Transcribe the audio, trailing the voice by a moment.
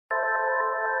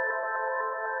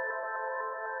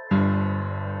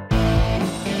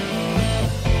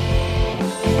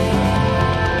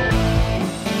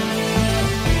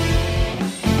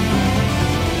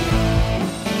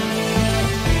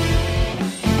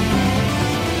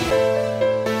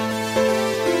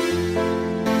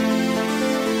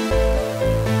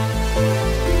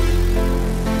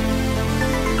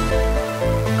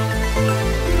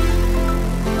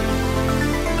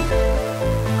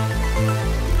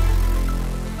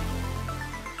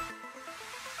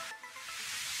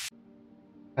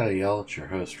Howdy All, it's your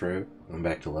host Rogue. Welcome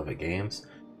back to Lovettgamez.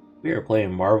 We are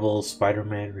playing Marvel's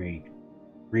Spider-Man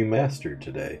Remastered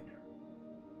today.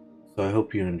 So I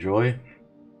hope you enjoy.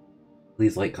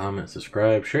 Please like, comment,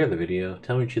 subscribe, share the video.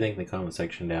 Tell me what you think in the comment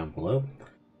section down below.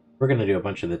 We're going to do a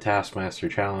bunch of the Taskmaster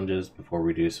challenges before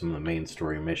we do some of the main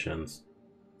story missions.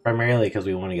 Primarily because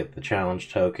we want to get the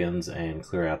challenge tokens and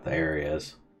clear out the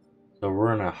areas. So we're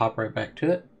going to hop right back to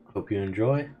it. Hope you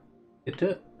enjoy. Get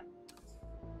to it.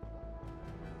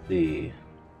 The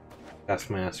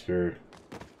Taskmaster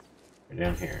right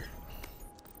down here.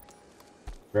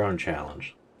 Drone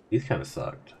challenge. These kind of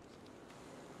sucked.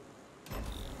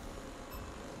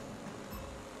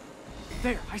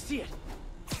 There, I see it.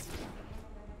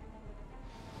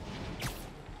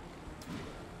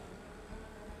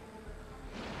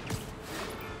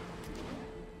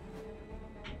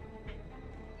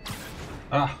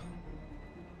 Ah.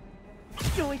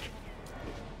 Yoink.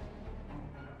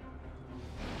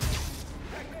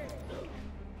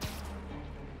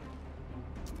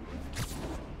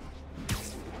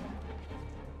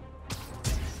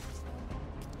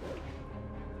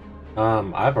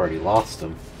 I've already lost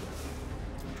him.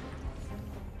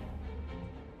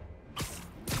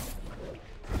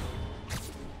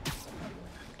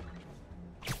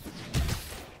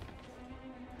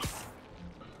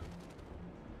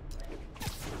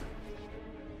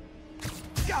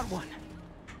 Got one.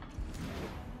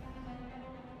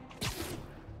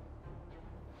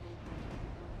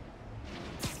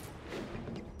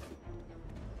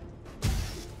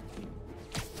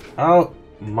 Oh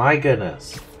my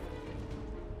goodness.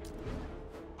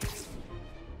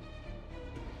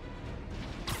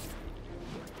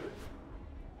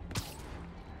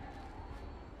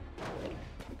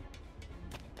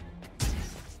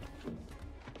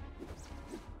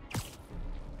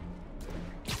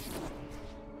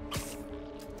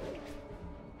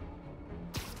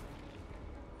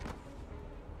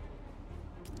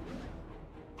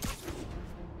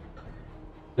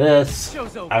 This,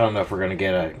 I don't know if we're gonna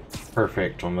get a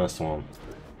perfect on this one.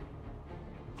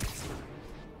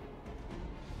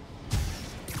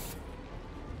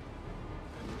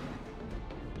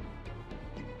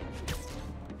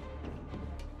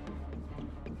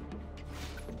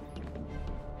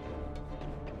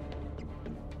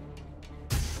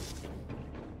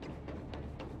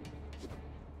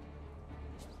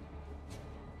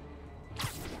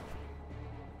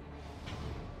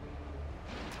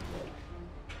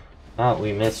 Oh,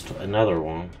 we missed another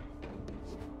one.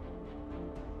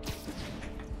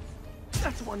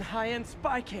 That's one high-end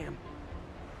spy cam.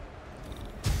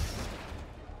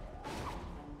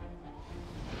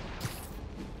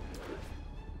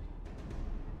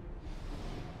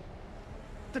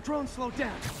 The drone slowed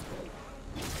down.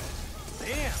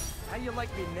 Damn, how you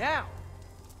like me now?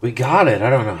 We got it,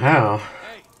 I don't know how.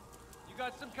 Hey, you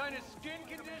got some kind of skin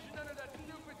condition under that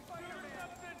stupid suit or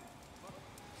something?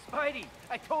 Spidey,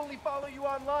 I totally follow you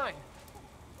online.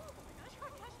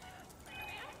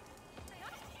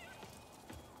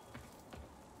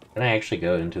 Can I actually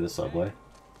go into the subway?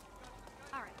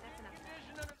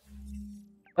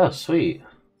 Oh, sweet.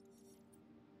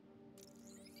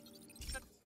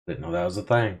 Didn't know that was a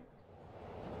thing.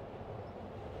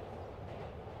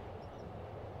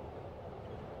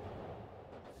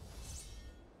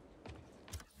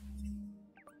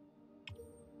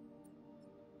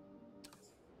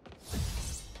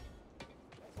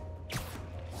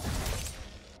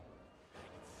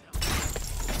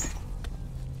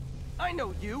 I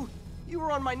know you. You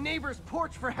were on my neighbor's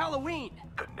porch for Halloween.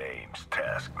 The name's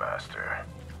Taskmaster,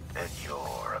 and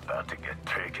you're about to get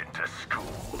taken to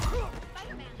school.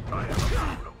 I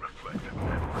have a reflective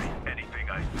memory. Anything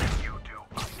I think you do,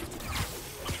 I do.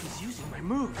 He's using my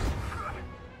moves.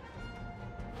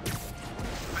 This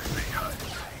ain't hide and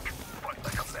seek. Fight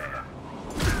like a man.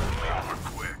 Over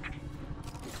quick.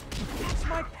 It's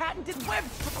my patented web.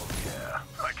 Oh yeah,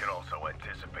 I can also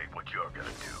anticipate what you're gonna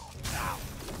do.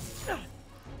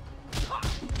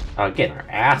 Getting our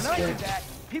ass When I do kicked. that,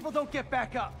 people don't get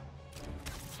back up.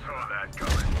 Saw that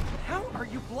coming. How are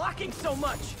you blocking so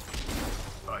much?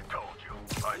 I told you.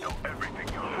 I know everything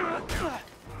you're gonna do.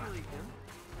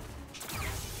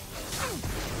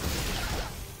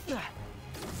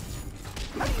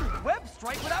 How do you web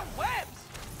strike without webs?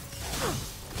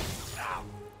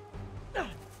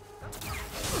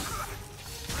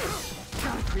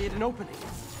 Gotta create an opening.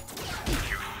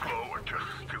 You slow or just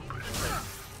stupid.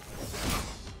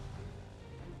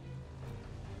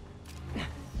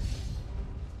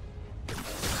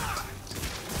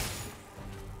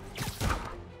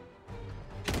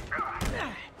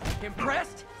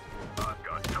 Impressed? I've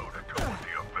got toe-to-toe with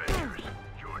the Avengers.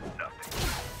 You're nothing.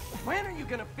 When are you you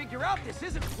gonna figure out this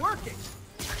isn't working?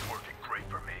 It's working great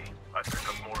for me. I pick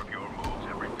up more of your moves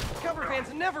every... Cover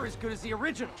band's never as good as the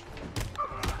original.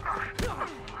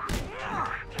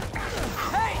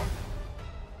 Hey!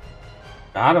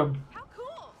 Got him. How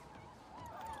cool!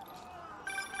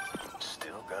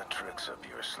 Still got tricks up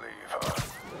your sleeve, huh?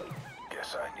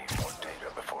 Guess I need more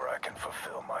data before I can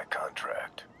fulfill my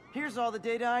contract. Here's all the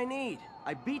data I need.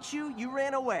 I beat you, you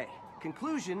ran away.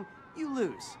 Conclusion, you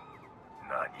lose.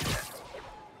 Not yet.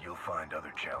 You'll find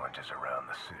other challenges around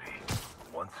the city.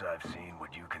 Once I've seen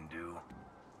what you can do,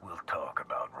 we'll talk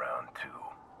about round 2.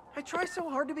 I try so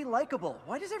hard to be likable.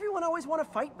 Why does everyone always want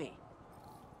to fight me?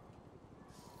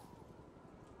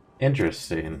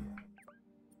 Interesting.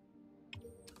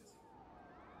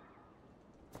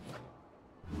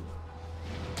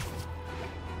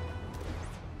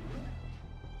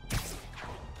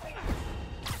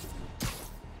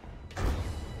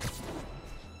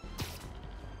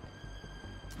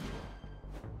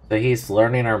 So he's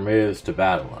learning our moves to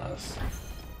battle us.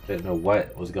 Didn't know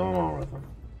what was going on with him.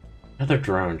 Another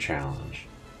drone challenge.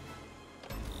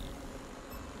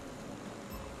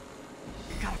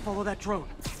 Gotta follow that drone.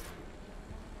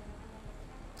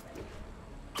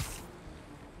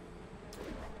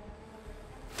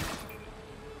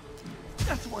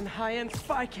 That's one high-end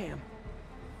spy cam.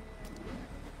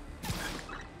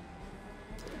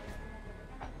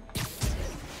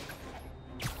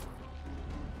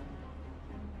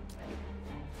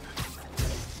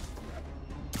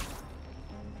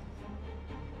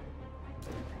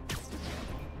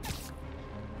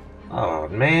 Oh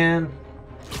man.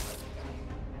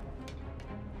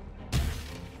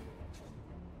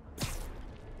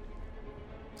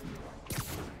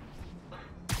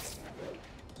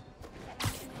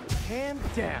 Hand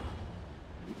down.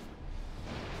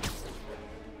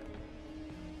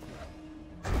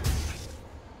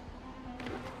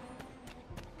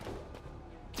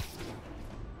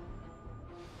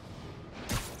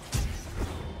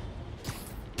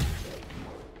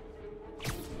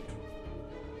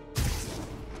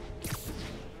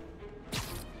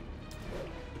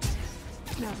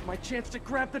 Now's my chance to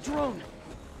grab the drone.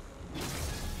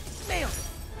 Nailed it.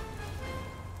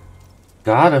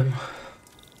 Got him.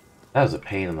 That was a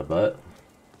pain in the butt.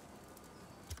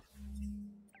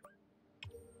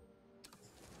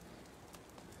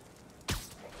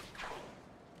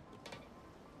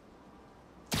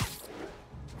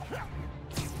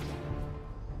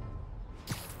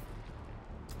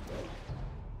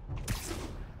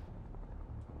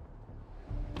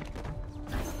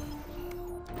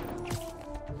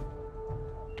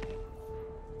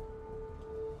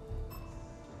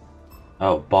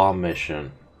 Oh, bomb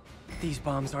mission. These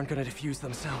bombs aren't gonna defuse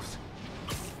themselves.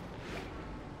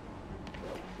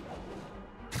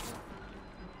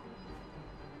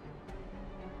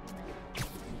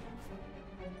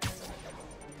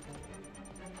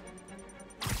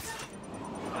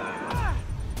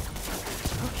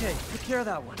 Okay, took care of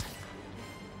that one.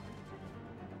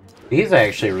 These I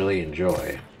actually really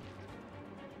enjoy.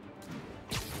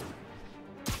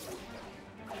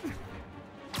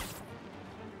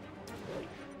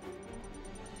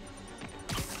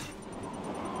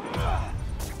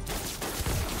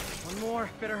 One more,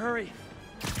 better hurry.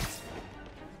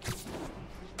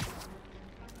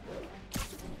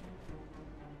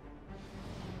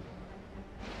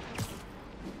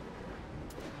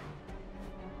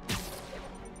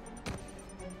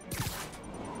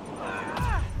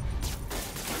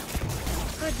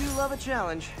 I do love a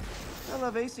challenge. I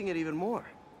love acing it even more.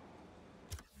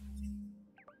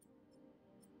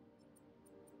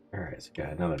 Alright, so we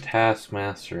got another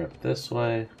Taskmaster up this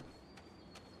way.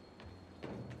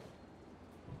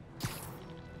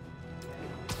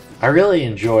 I really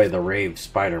enjoy the Rave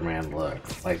Spider-Man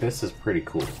look. Like, this is pretty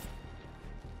cool.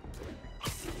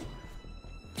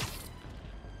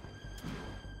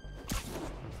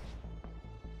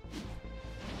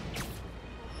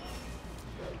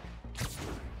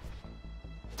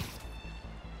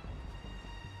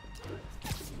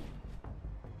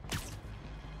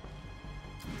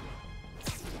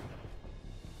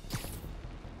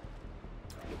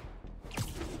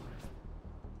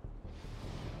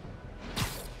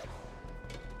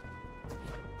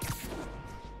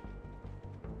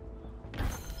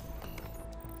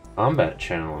 Combat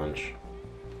challenge.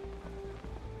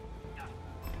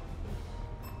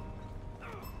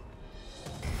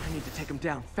 I need to take him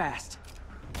down fast.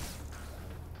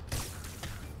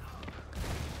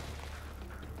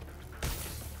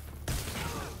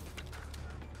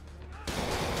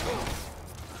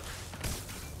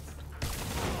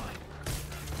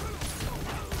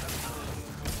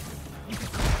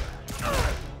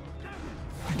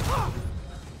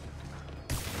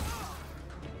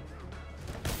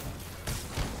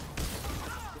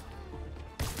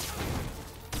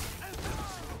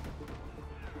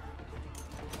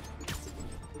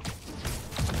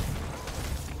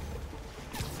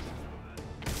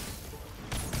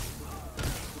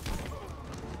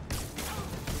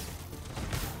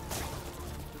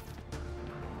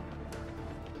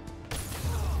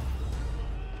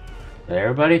 Hey,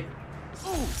 everybody?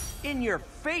 Ooh, in your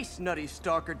face, nutty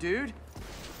stalker dude.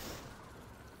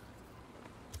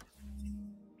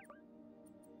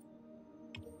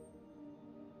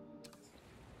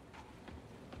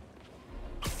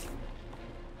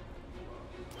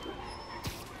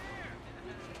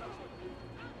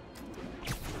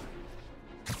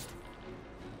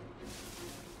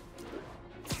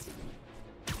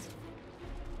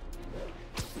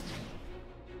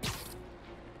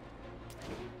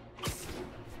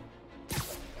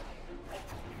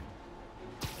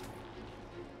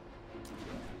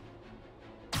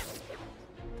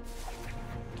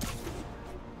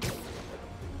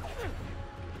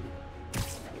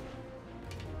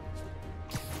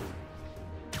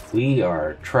 We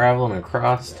are traveling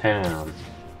across town.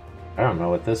 I don't know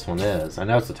what this one is. I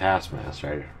know it's a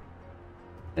Taskmaster.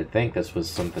 I think this was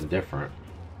something different.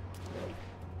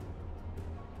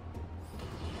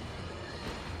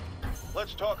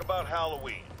 Let's talk about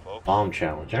Halloween, folks. Bomb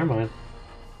challenge. Never mind.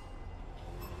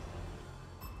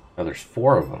 Oh, there's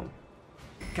 4 of them.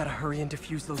 Gotta hurry and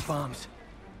defuse those bombs.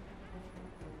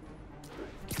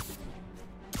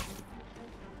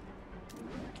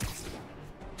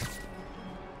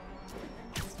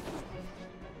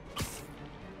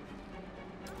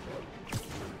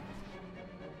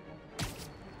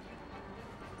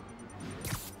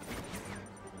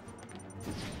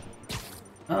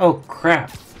 Oh,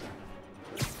 crap.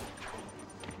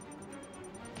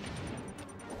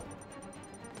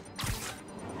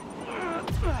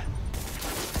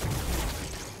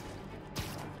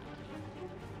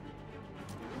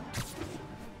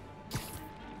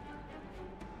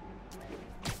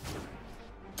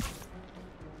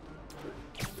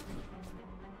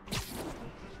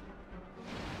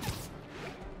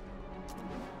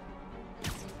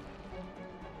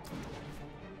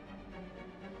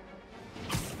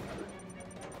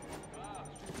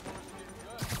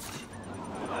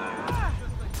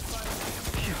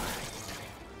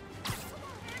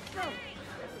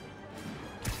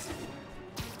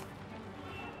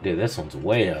 Dude, this one's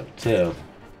way up, too.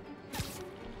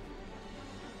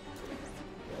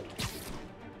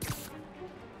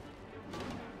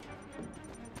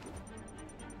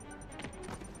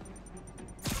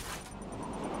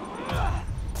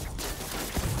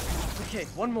 Okay,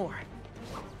 one more.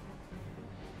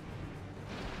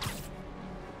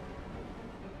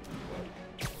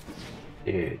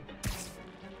 Dude.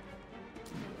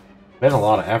 Been a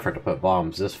lot of effort to put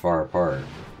bombs this far apart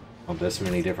on this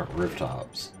many different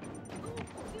rooftops.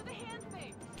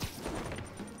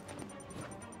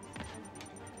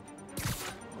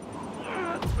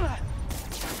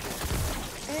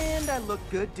 And I look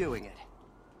good doing it.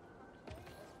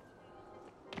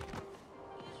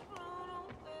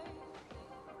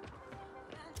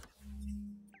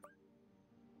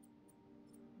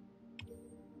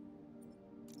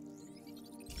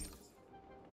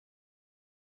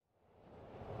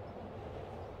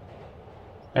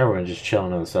 Everyone's just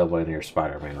chilling in the subway near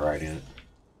Spider-Man riding it.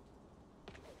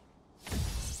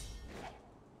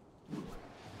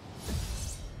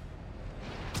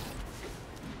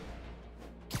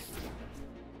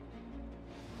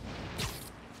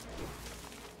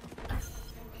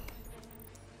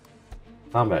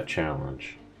 Combat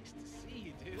challenge.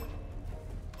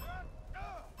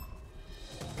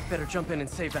 Better jump in and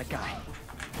save that guy.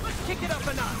 Let's kick it up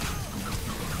a notch.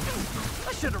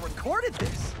 I should have recorded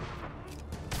this.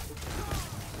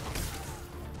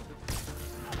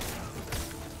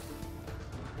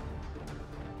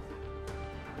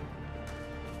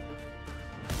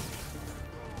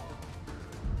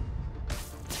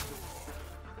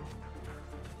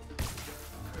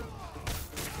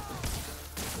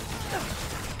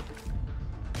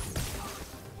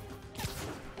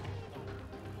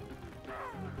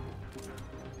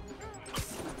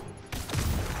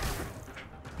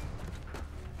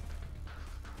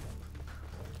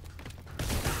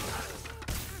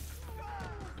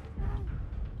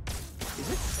 Is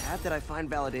it sad that I find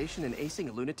validation in acing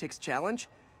a lunatic's challenge?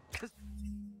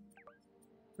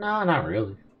 No, not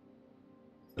really.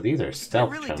 But these are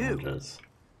stealth really do. challenges.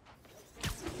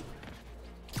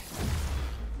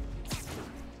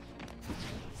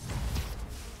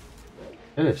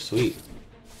 That is sweet.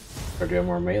 Or doing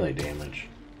more melee damage.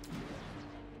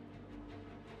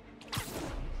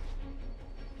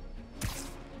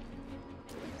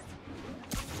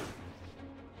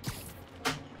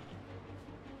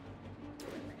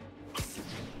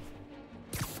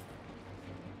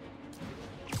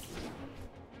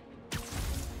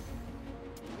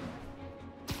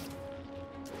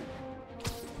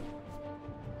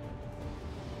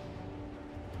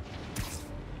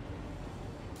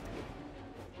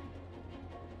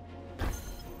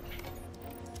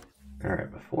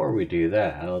 Alright, before we do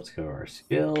that, let's go to our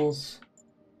skills.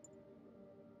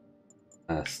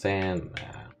 Stand.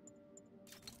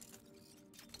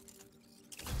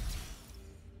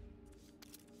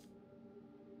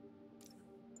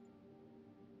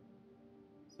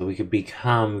 So we could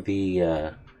become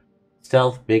the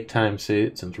stealth big time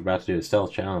suit. Since we're about to do a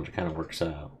stealth challenge, it kind of works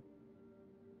out.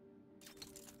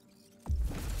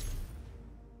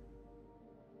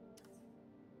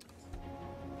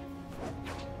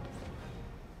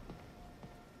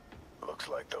 Looks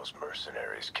like those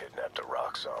mercenaries kidnapped a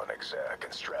Roxxon exec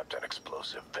and strapped an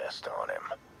explosive vest on him.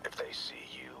 If they see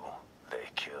you, they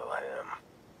kill him.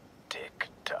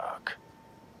 Tick-tock.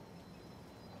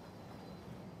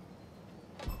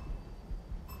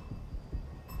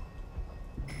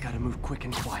 Gotta move quick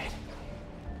and quiet.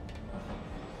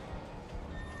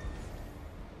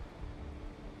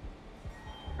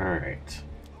 Alright.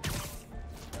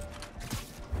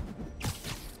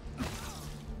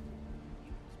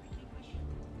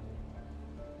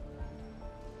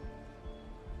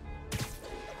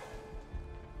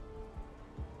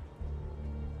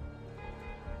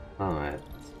 Alright,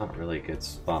 it's not really a good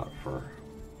spot for...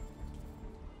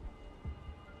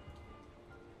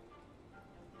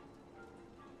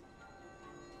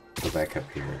 Go back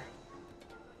up here.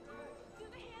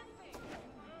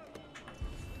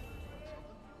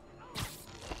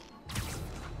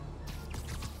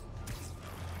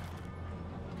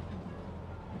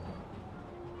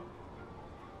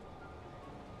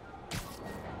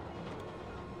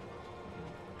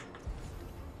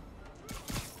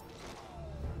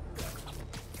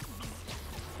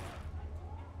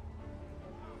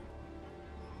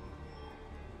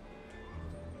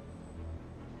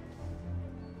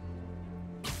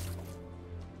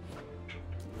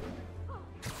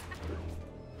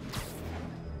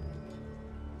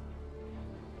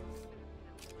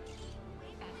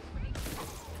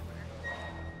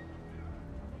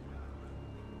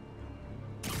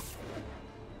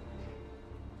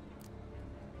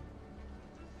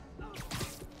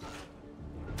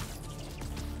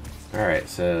 Alright,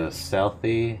 so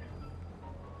stealthy.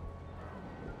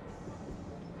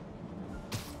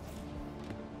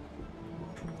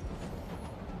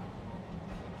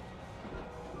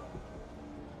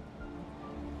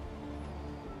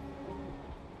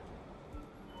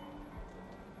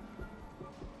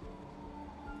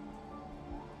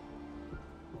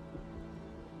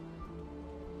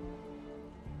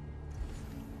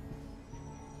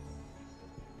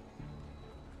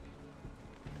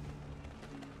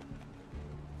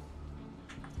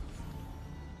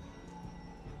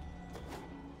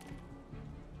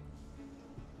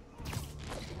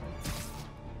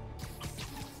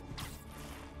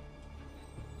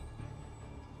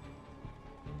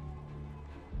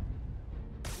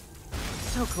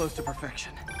 So close to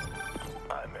perfection.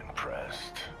 I'm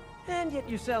impressed. And yet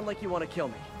you sound like you want to kill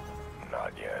me.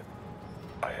 Not yet.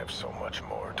 I have so much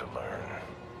more to learn.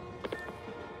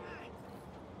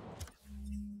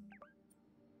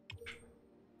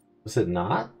 Was it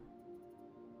not?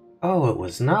 Oh, it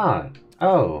was not.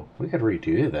 Oh, we could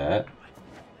redo that.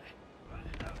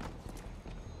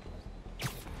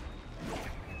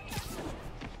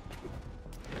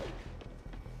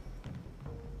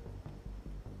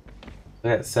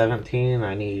 At 17,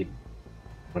 I need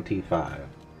 25.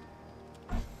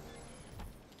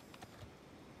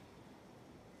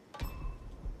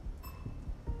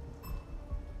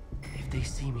 If they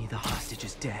see me, the hostage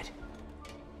is dead.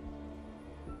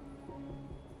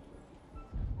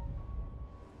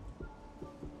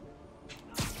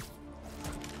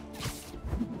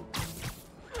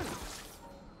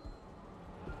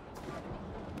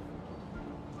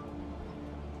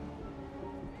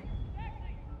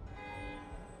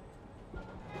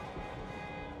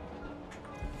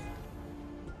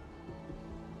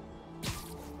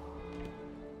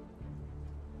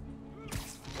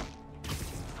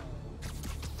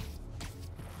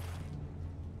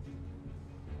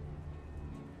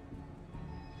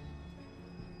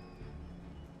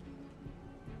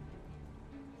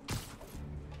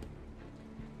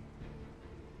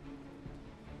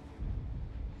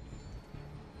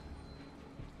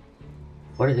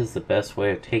 What is the best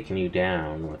way of taking you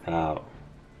down without...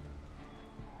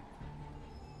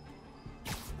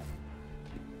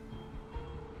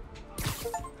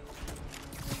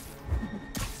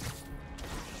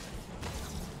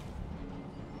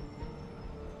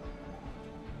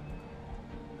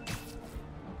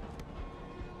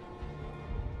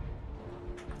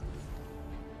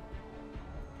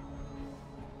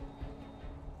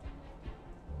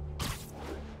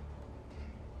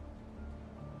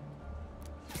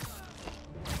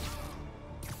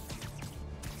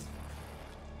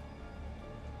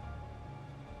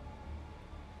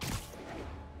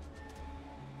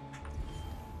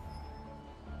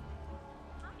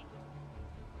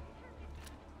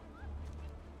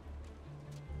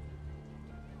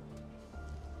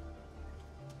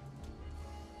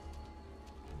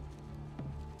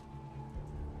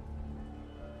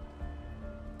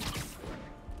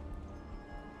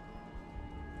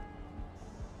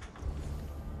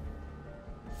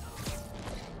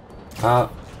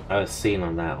 Oh, I was seeing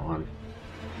on that one.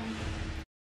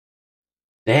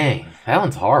 Dang, that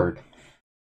one's hard.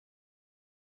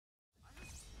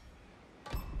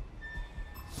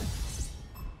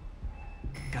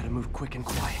 Gotta move quick and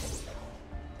quiet.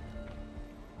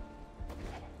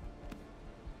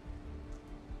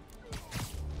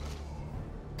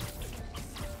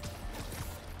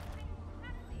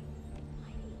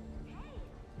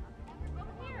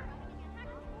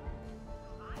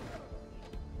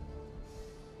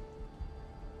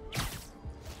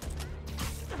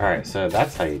 Alright, so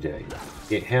that's how you do it.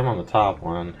 Get him on the top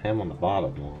one, him on the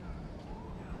bottom one.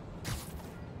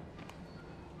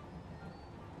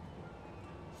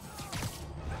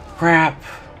 Crap!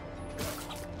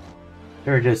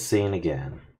 They were just seen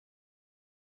again.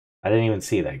 I didn't even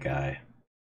see that guy.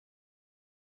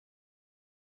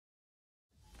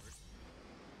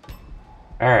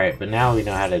 Alright, but now we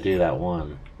know how to do that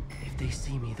one. If they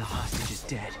see me, the hostage is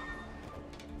dead.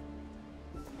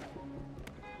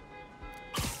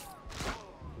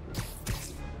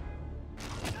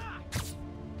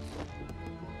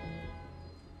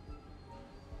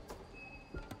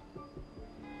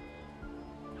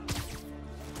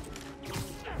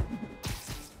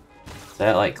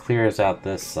 That like clears out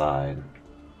this side.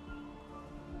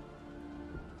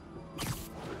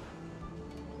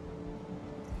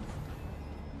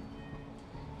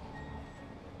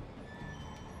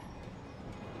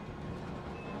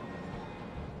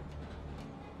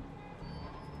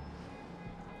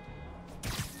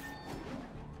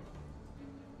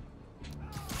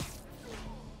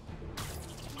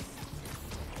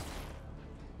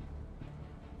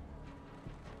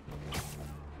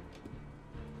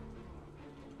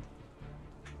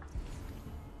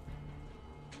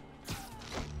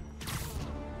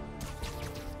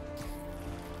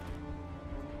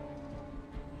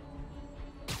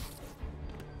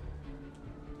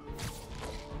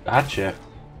 Gotcha.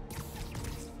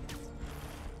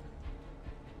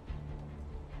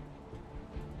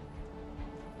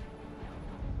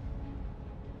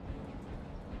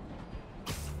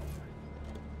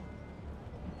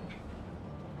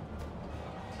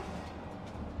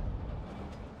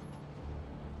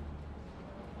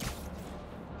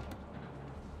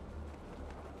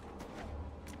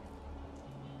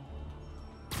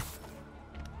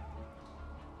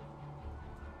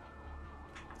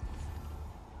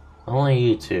 Only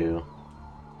you two.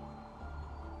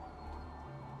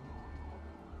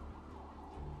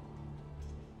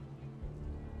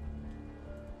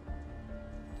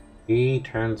 He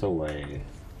turns away.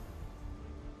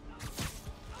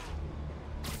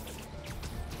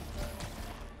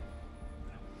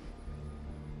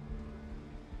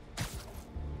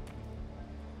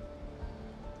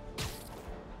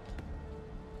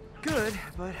 Good,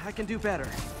 but I can do better.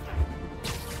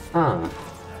 Huh.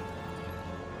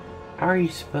 How are you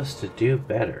supposed to do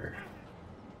better?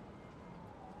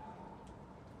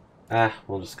 Ah,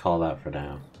 we'll just call that for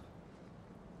now.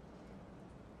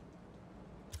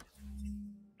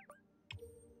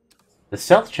 The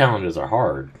stealth challenges are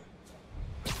hard.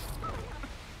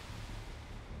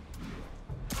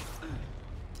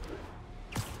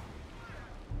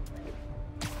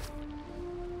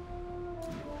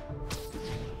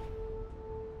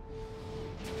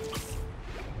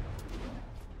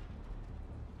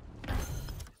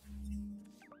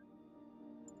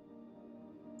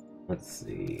 Let's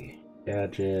see.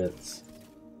 Gadgets.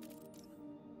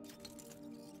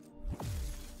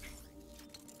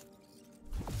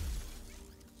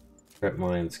 Trip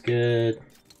mine's good.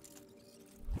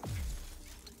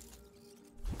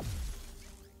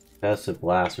 Passive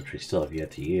blast, which we still have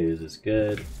yet to use, is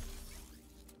good.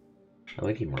 I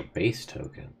like more base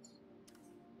tokens.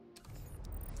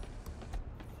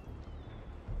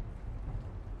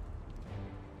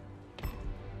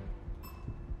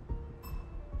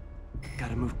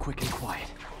 Gotta move quick and quiet.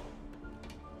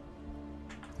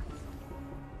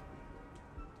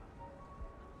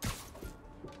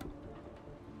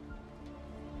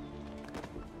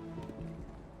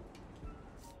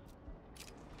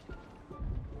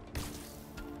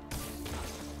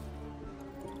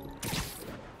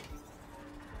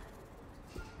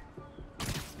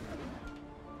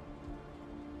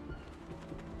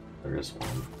 There is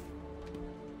one.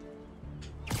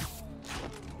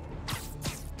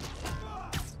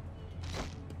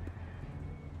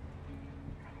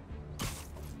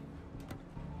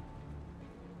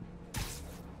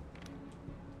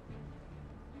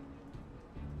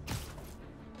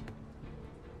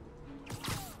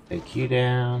 Take you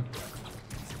down.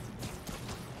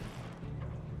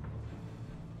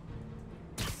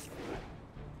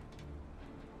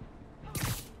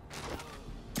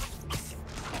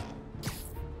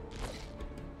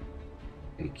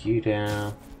 Take you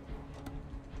down.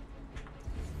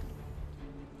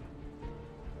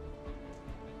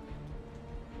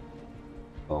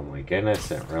 Oh my goodness,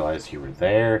 didn't realize you were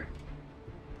there.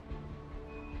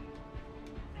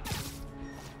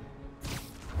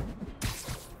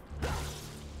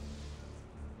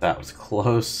 That was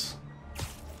close.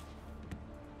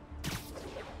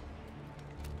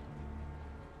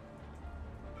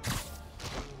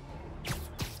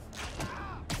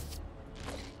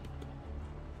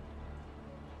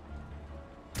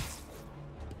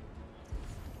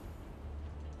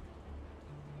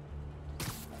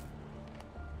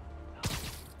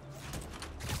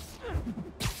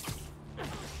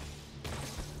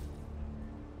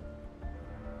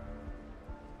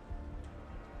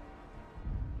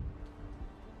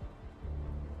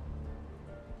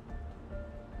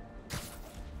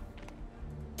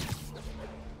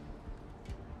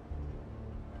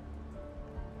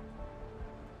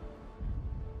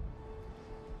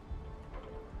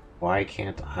 Why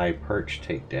can't a high perch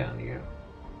take down you?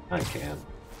 I can.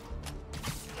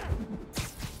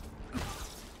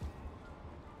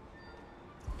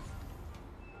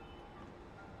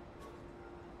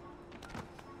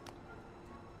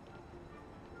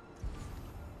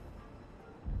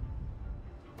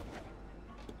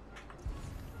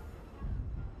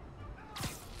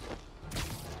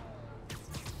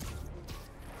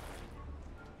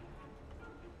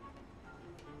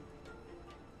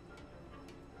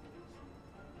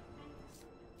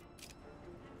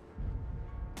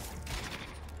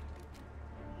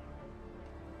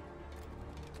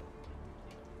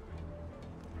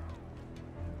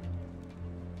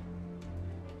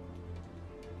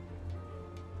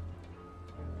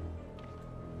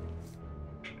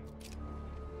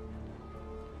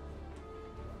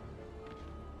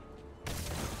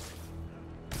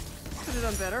 Could have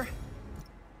done better.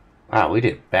 Wow, we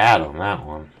did bad on that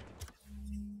one.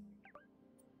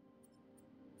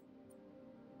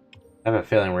 I have a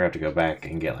feeling we're gonna have to go back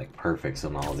and get like perfects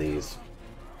on all these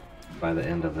by the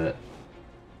end of it.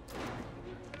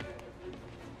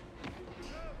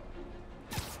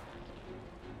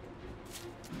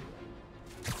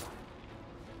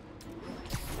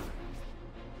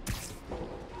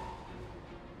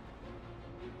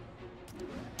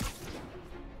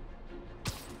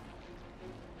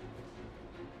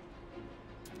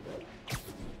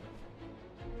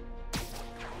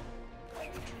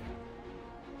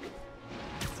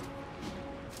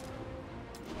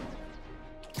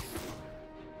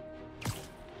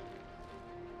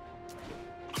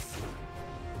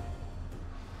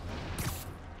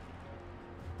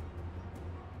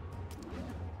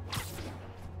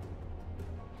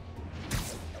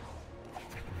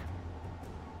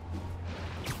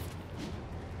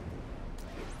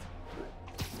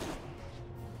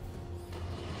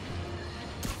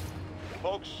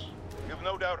 Folks, you've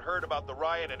no doubt heard about the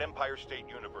riot at Empire State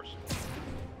University.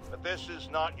 But this is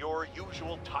not your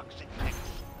usual toxic mix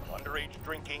of underage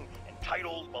drinking,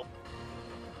 entitled, well...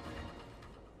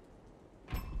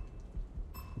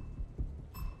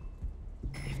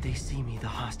 If they see me, the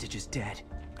hostage is dead.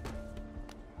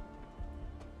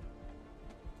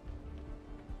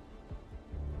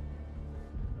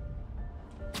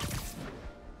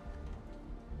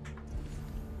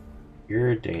 You're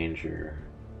a danger.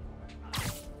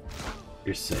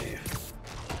 You're safe.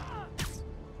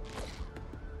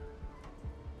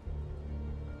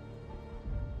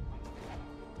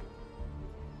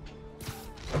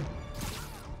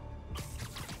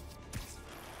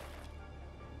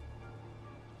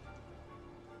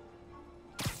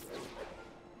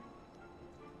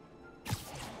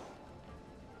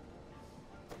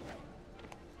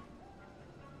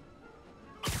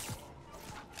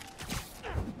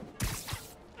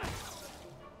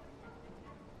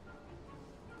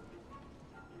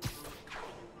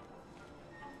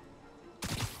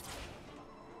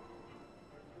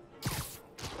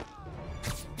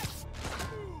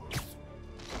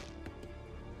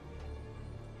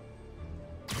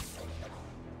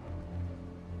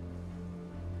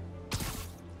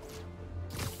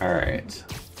 All right.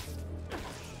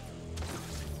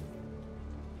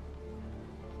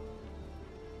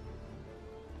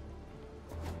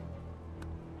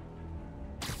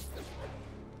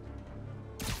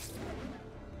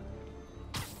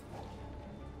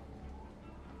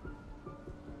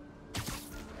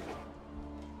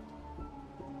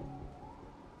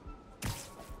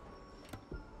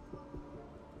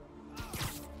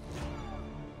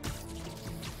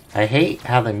 I hate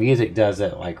how the music does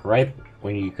it, like right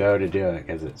when you go to do it,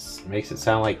 because it makes it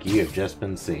sound like you have just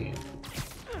been seen.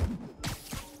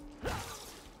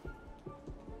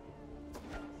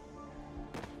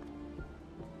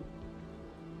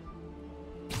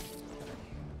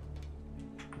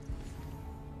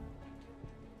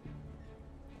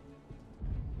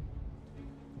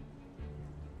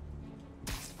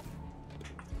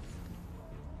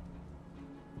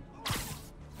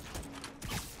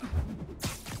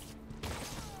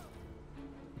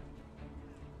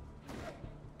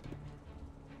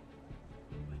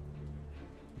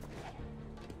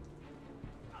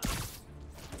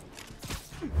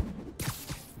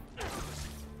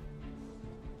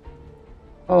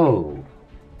 Oh.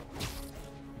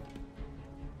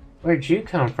 Where'd you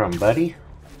come from, buddy?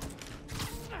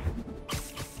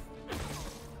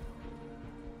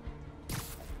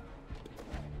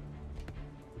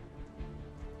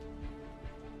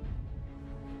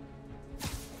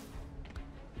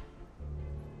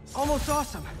 Almost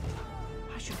awesome.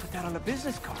 I should put that on a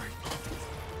business card.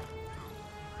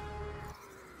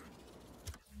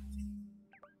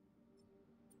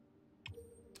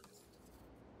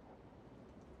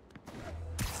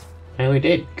 And we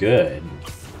did good.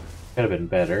 Could have been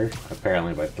better,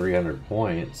 apparently by 300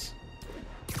 points.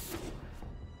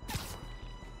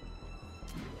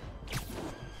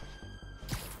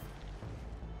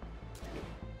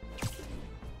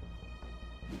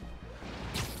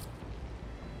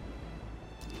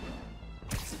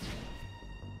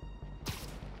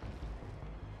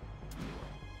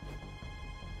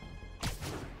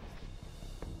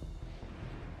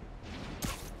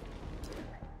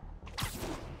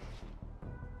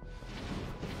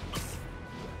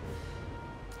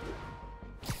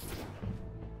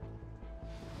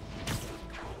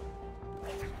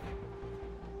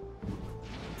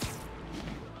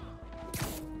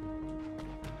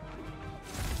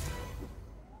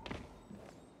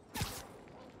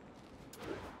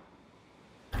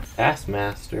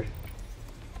 Taskmaster.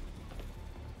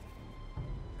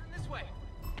 This way.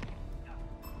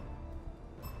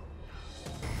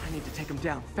 I need to take him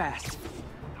down fast.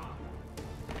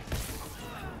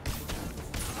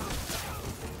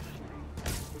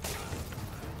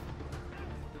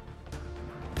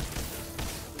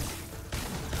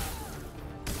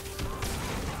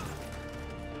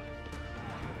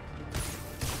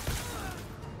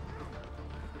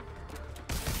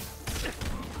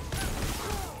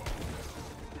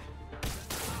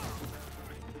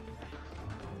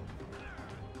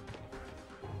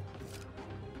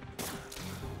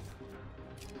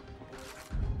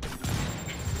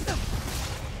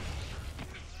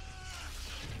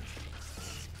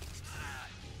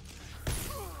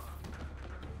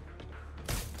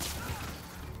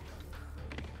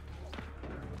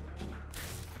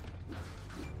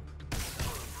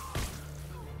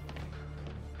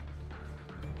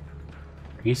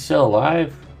 Are you still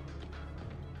alive?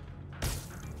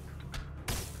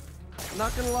 I'm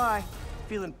not gonna lie,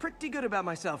 feeling pretty good about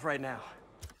myself right now.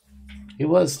 He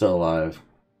was still alive.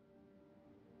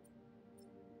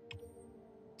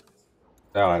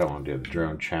 Oh, I don't want to do the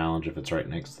drone challenge. If it's right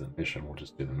next to the mission, we'll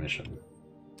just do the mission.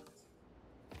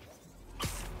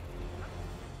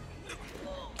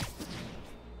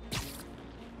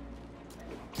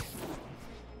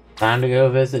 Time to go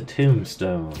visit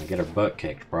Tombstone and get her butt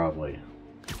kicked, probably.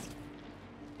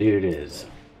 Dude is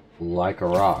like a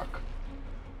rock.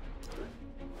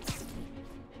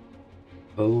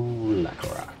 Oh, like a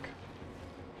rock.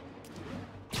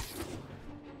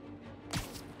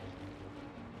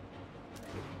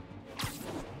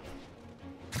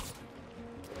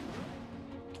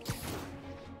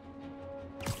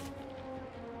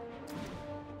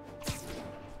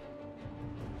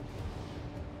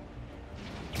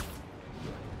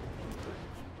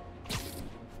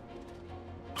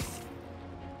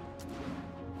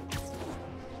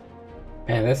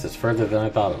 Man, this is further than I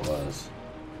thought it was.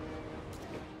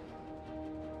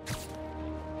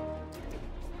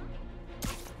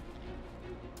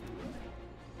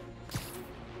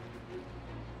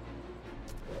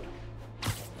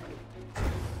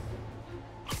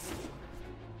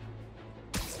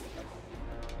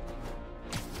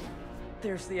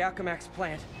 There's the Alchemax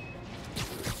plant.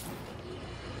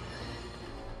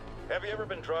 Have you ever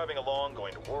been driving along,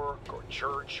 going to work or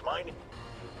church, minding?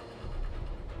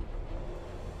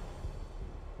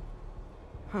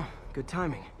 Huh, good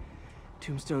timing.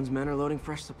 Tombstone's men are loading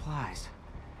fresh supplies.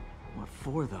 What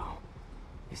for, though?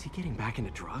 Is he getting back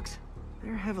into drugs?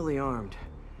 They're heavily armed.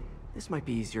 This might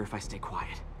be easier if I stay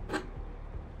quiet. Where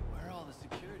are all the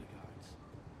security guards?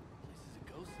 This is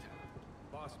a ghost town.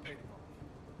 Boss paid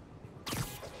for me.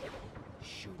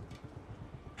 Shoot.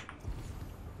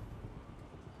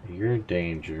 You're in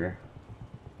danger.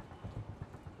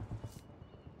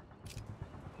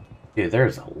 Dude,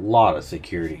 there's a lot of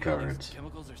security guards.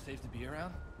 Chemicals are safe to be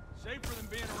around? Safer than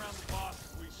being around the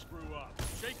boss if we screw up.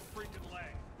 Shake a freaking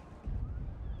leg.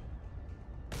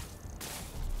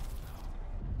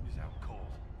 He's out cold.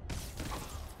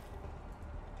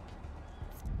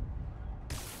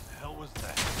 The hell was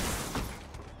that?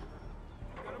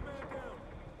 Got a man down.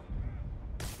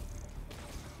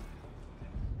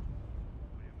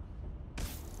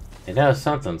 They know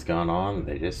something's going on,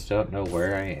 they just don't know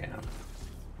where I am.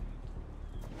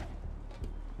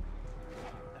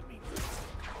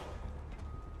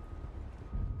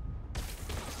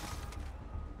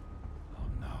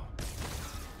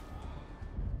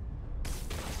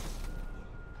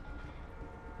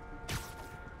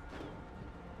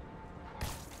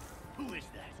 is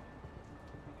that?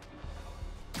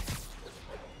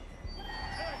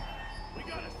 Hey, we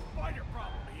got a spider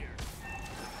problem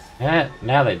here.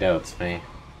 Now they know it's me.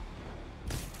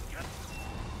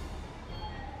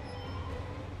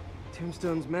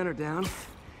 Tombstone's men are down.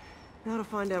 Now to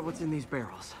find out what's in these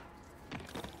barrels.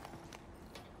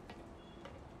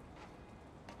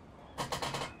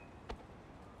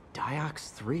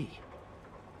 Diox 3.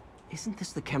 Isn't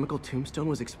this the chemical Tombstone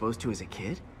was exposed to as a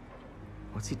kid?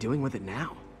 What's he doing with it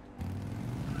now?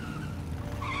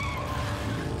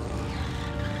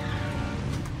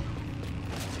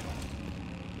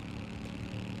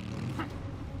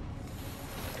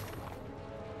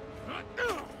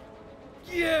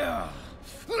 Yeah!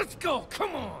 Let's go,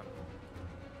 come on!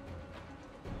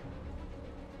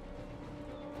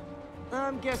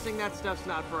 I'm guessing that stuff's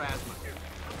not for asthma.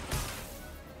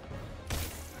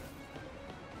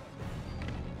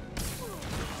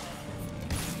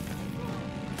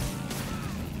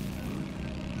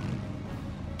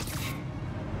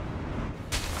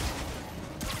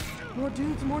 More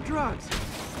dudes, more drugs.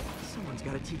 Someone's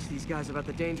got to teach these guys about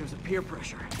the dangers of peer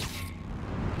pressure.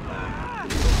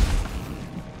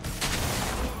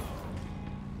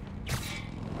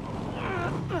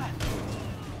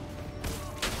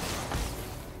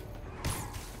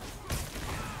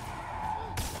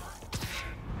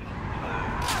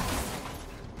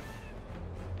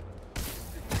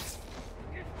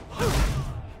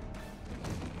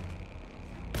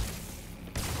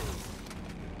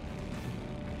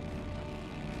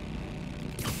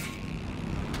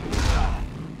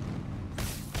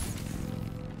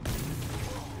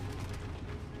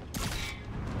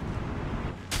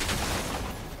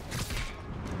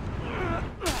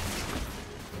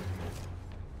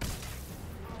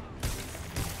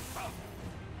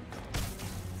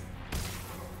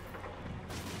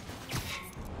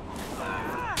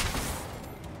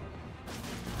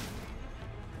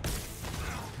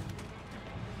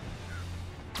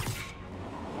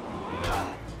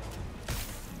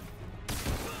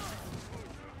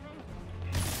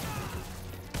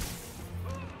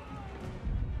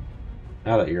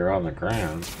 Now that you're on the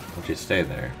ground, why don't you stay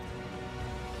there?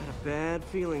 Got a bad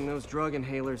feeling those drug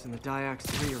inhalers and the Diox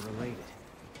 3 are related.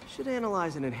 Should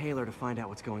analyze an inhaler to find out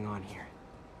what's going on here.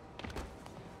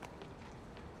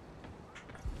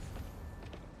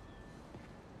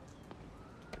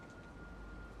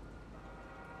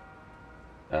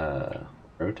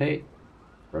 Rotate?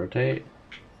 Rotate?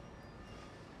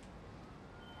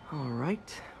 All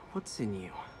right, what's in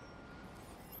you?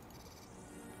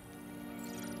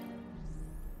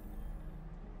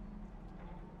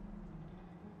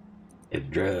 It's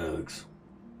drugs.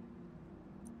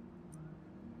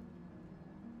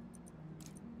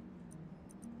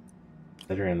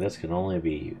 Considering this can only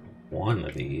be one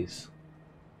of these.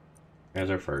 Here's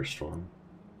our first one.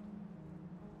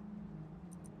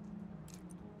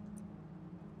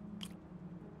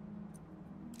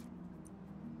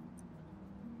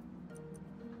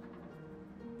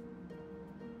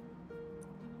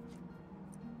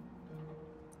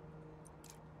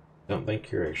 Don't think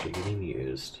you're actually getting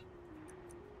used.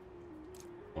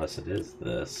 Unless it is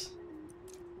this.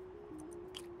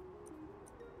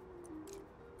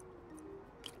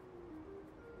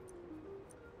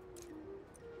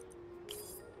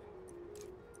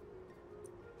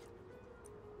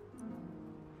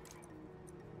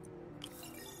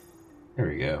 There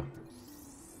we go.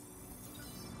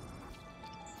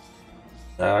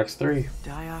 Diox 3.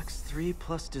 Diox 3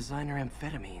 plus designer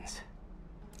amphetamines.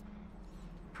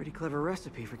 Pretty clever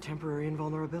recipe for temporary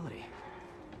invulnerability.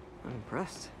 I'm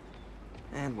impressed.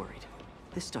 And worried.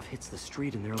 This stuff hits the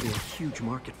street and there'll be a huge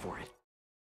market for it.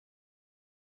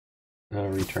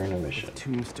 Return a mission. With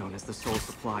Tombstone as the sole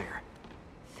supplier.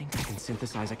 Think I can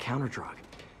synthesize a counter drug.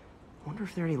 Wonder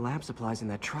if there are any lab supplies in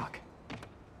that truck.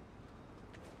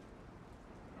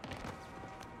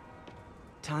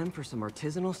 Time for some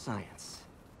artisanal science.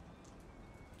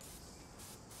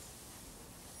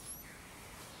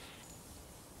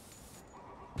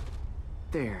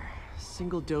 There.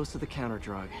 Single dose of the counter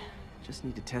drug. Just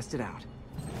need to test it out.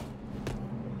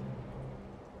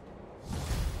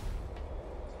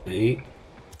 See?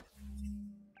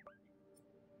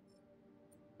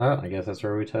 Oh, I guess that's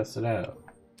where we test it out.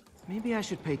 Maybe I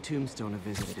should pay Tombstone a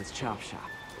visit at his chop shop.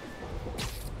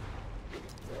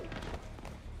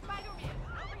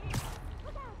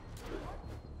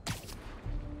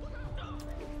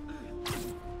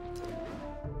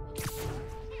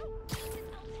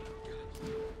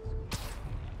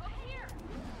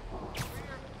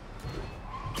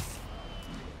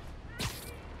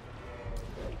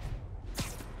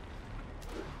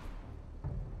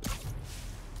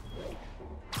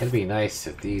 It'd be nice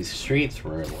if these streets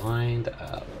were lined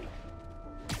up.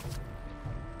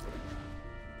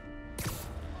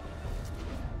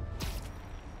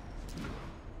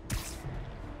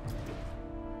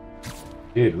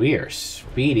 Dude, we are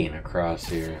speeding across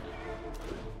here.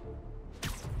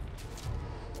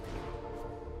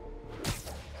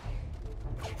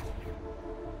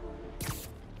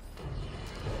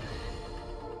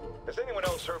 Has anyone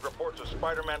else heard reports of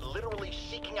Spider-Man literally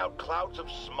seeking out clouds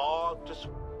of smog to...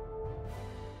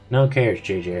 No one cares,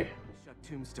 JJ. Shut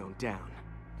Tombstone down.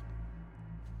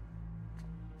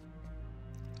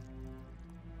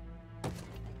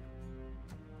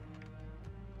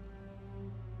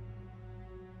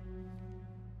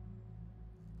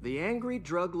 The angry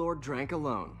drug lord drank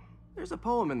alone. There's a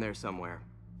poem in there somewhere.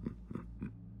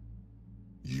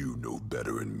 You know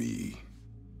better than me.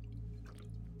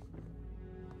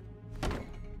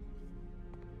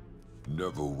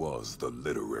 Never was the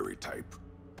literary type.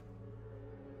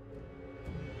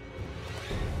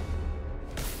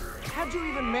 How'd you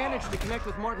even manage to connect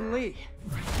with Martin Lee?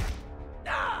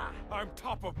 I'm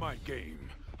top of my game.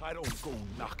 I don't go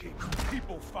knocking.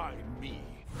 People find me.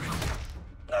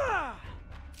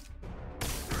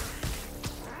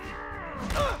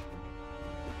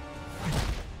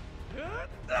 You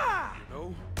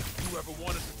know, if you ever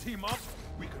wanted to team up,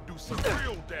 we could do some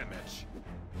real damage.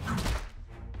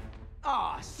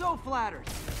 Ah, so flattered.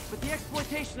 But the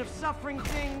exploitation of suffering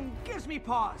thing gives me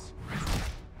pause.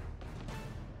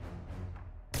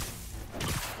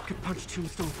 Could punch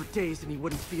Tombstone for days and he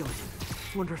wouldn't feel it.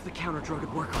 Wonder if the counter drug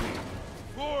would work on him.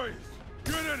 Boys,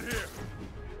 get in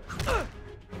here.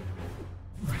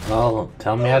 Well,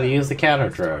 tell me how to use the counter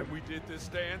drug. We did this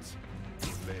dance.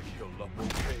 Leg healed up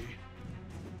okay.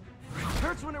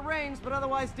 Hurts when it rains, but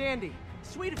otherwise dandy.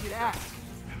 Sweet of you to ask.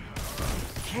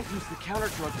 Can't use the counter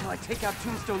drug till I take out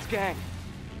Tombstone's gang.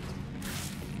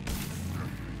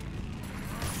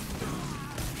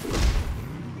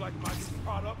 You like my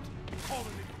product? Calling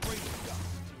it brain dust.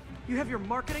 You have your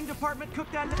marketing department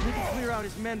cooked that? We can clear out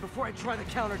his men before I try the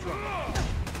counter drug.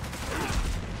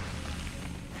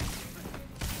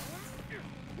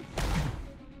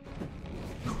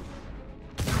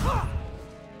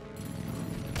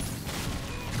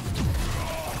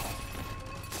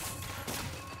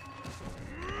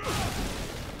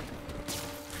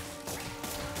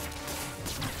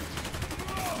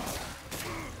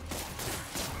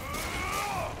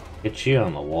 Get you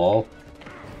on the wall.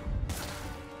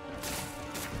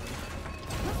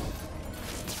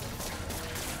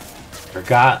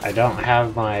 Forgot I don't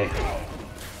have my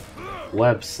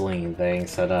web sling thing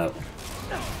set up.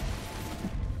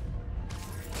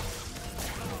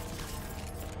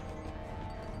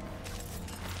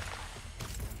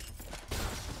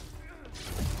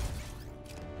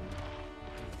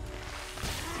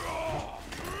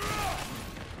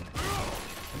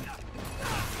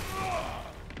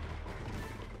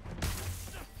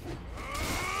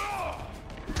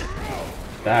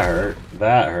 That hurt.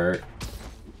 That hurt.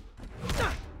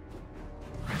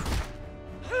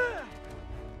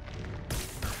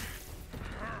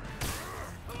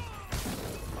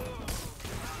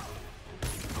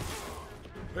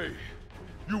 Hey,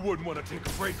 you wouldn't want to take a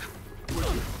break, would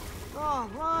you? Oh,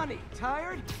 Ronnie,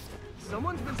 tired?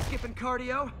 Someone's been skipping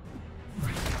cardio.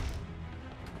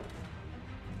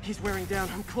 He's wearing down.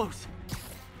 I'm close.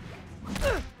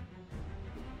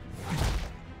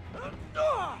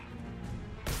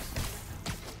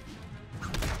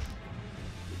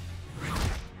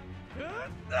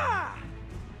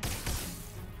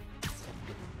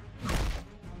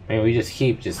 Man, we just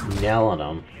keep nailing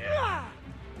them.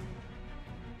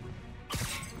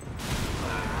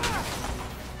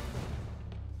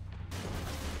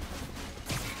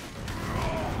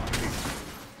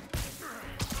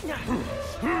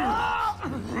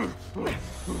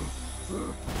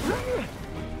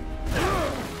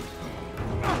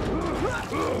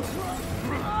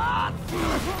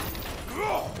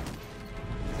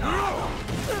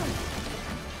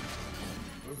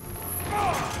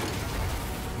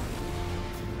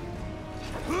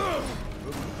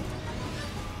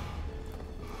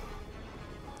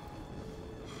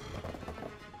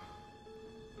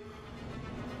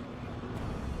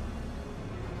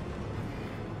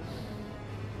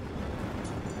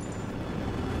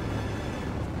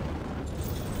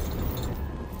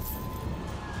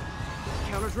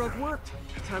 Counter drug worked.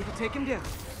 Time to take him down.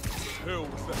 Hell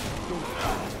was that?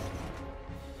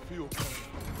 Feel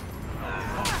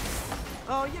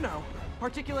Oh, you know,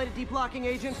 particulated deblocking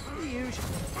agent, the usual.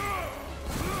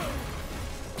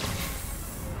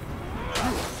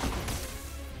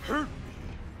 hurt me.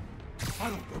 I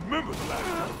don't remember the last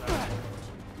time that happened.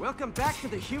 Welcome back to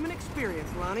the human experience,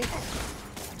 Lonnie.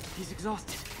 He's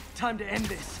exhausted. Time to end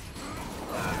this.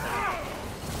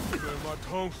 Man, my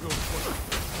tongue feels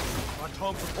funny. My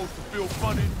tongue's supposed to feel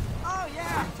funny. Oh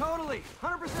yeah, totally.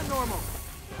 100% normal.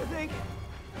 I think.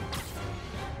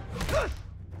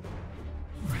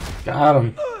 Got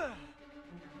him.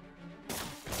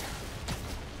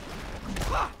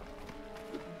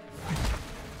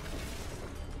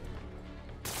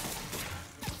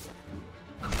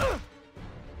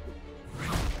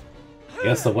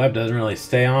 Guess the web doesn't really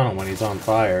stay on him when he's on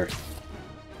fire.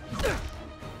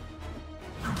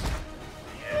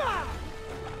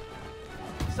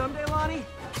 Someday, Lonnie,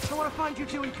 I want to find you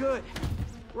doing good.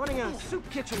 Running a soup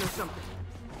kitchen or something.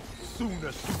 Soon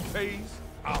as soup pays,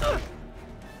 I'll...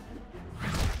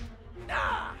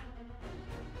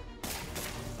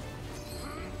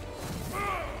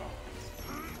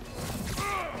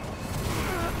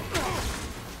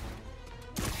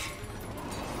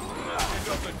 End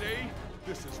of the day,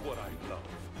 this is what I love.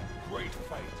 Great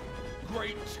fight,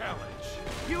 great challenge.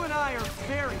 You and I are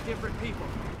very different people.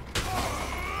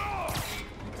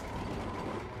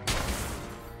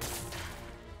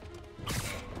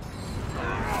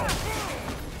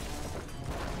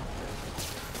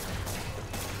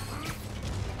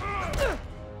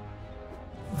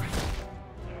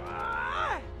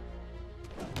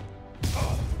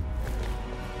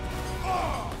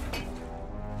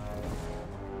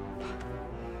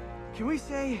 Can we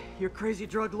say your crazy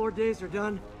drug lord days are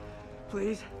done?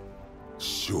 Please?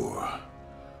 Sure.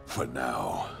 For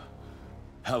now.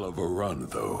 Hell of a run,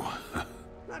 though.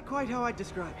 Not quite how I'd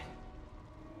describe it.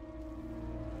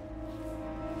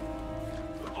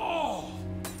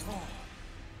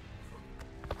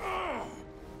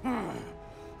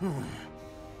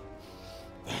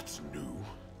 That's new.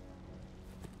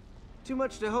 Too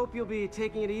much to hope you'll be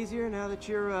taking it easier now that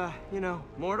you're, you know,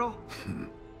 mortal?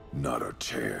 Not a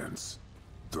chance.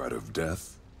 Threat of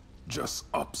death just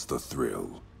ups the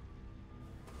thrill.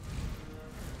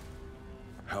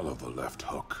 Hell of a left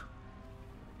hook.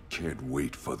 Can't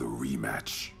wait for the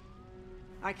rematch.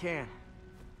 I can.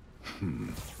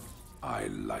 I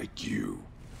like you.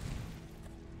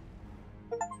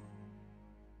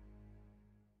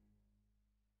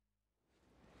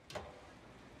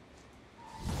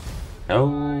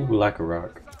 Oh, like a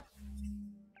rock.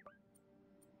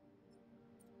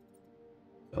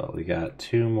 So we got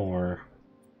two more.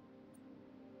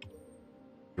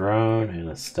 Drone and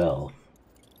a stealth.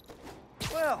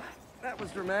 Well, that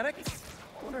was dramatic.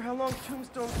 Wonder how long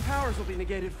Tombstone's powers will be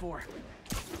negated for.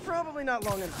 Probably not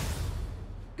long enough.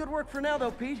 Good work for now,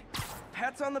 though, Pete.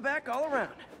 Pats on the back all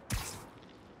around.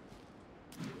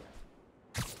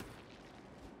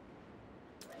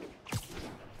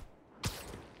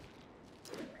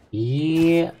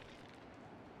 Yeah.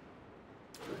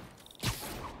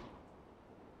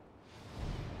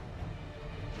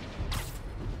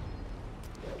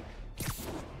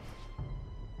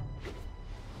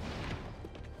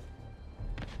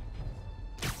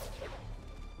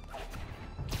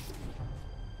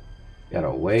 Got a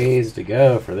ways to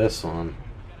go for this one.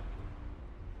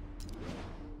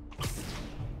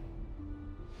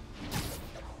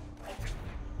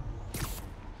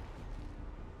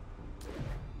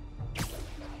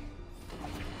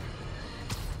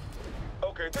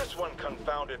 Okay, this one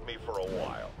confounded me for a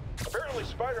while. Apparently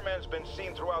Spider-Man's been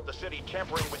seen throughout the city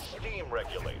tampering with steam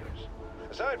regulators.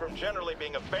 Aside from generally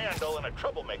being a vandal and a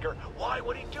troublemaker, why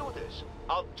would he do this?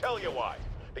 I'll tell you why.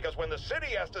 Because when the city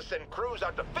has to send crews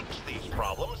out to fix these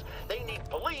problems, they need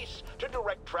police to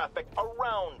direct traffic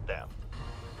around them.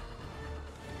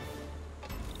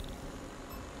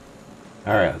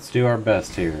 Alright, let's do our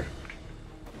best here.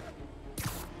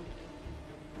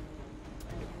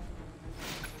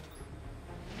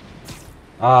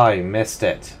 Ah, you missed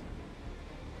it.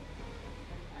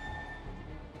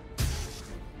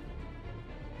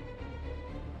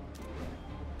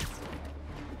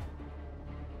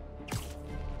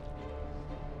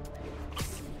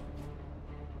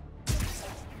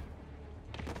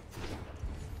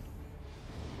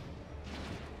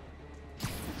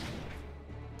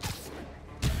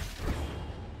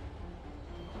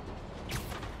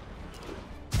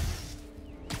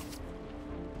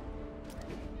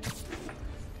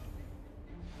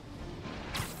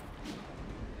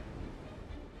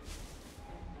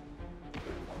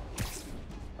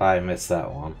 I missed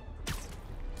that one.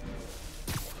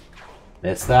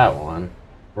 Missed that one.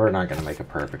 We're not gonna make it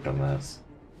perfect on this.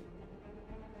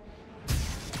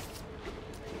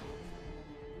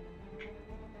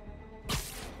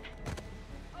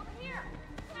 Over here!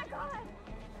 Back on!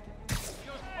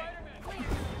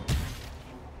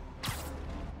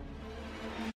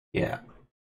 Yeah.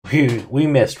 We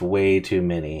missed way too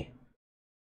many.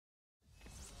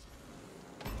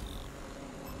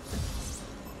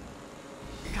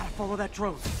 Gotta follow that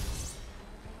drone.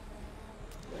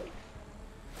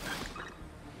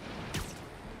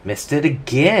 Missed it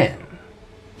again.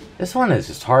 This one is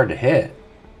just hard to hit.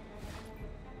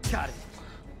 Got it.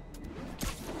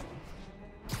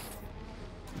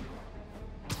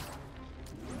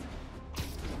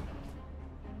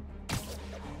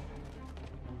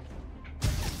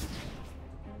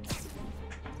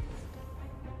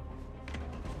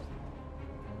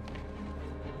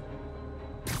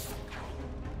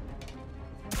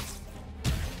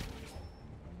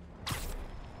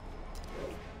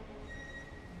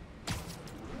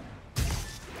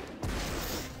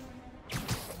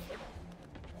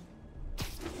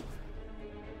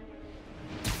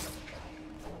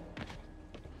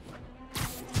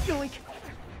 Yoink.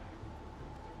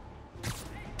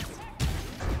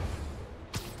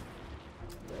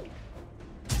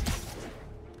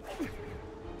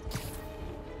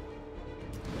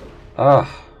 Ugh.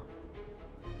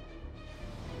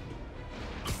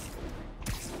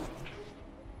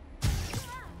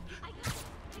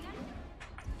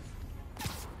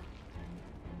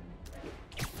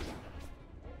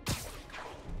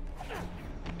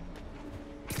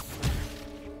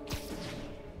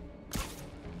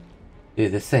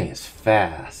 Dude, this thing is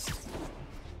fast.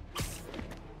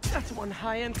 That's one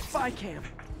high-end spy cam.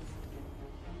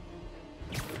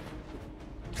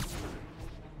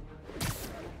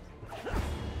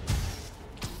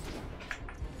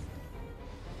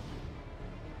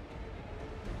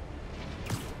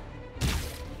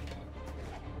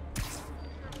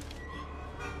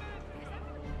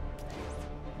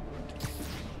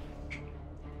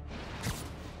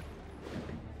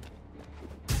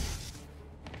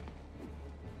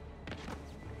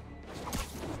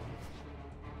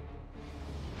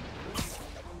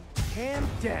 Cam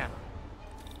down.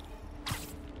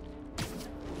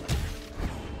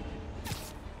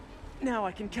 Now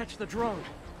I can catch the drone.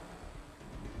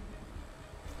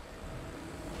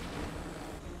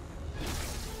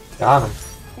 Got him.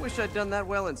 Wish I'd done that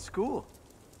well in school.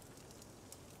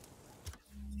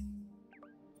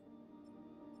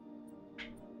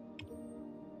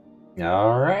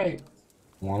 Alright.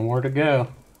 One more to go.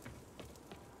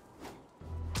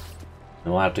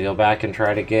 And we'll have to go back and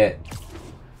try to get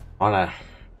on a...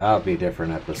 That'll be a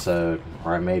different episode.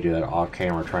 Or I may do that off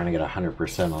camera trying to get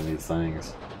 100% on these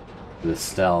things. The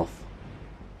stealth.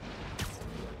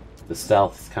 The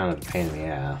stealth is kind of a pain in the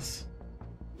ass.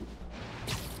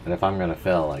 And if I'm gonna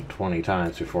fail like 20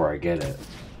 times before I get it,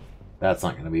 that's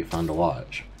not gonna be fun to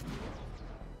watch.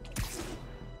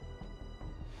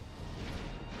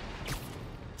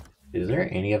 Is there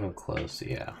any of them close?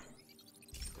 Yeah.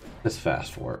 Just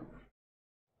fast warp.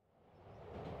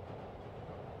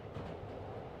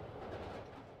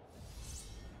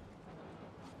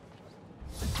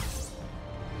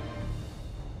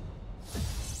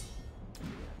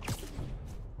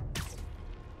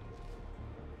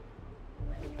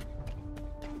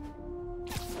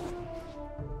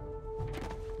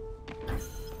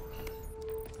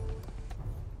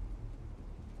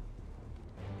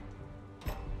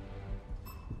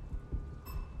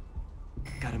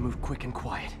 Gotta move quick and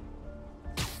quiet.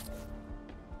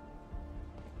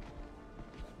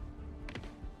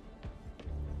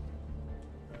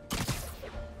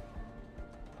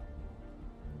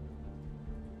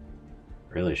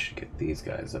 Really should get these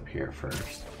guys up here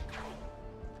first.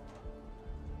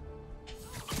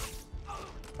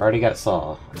 Already got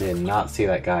Saw. I did not see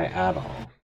that guy at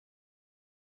all.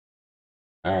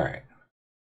 Alright.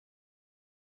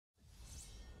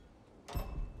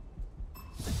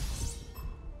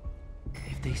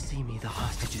 If they see me, the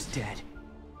hostage is dead.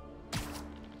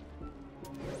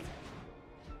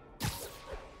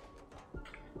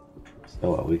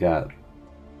 So what, we got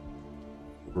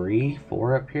 3,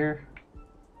 4 up here?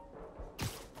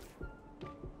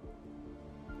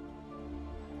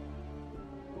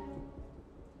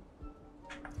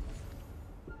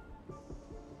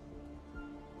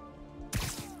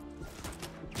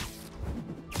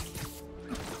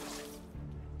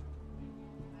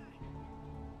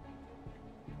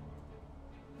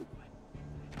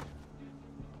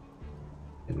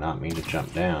 Did not mean to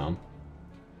jump down.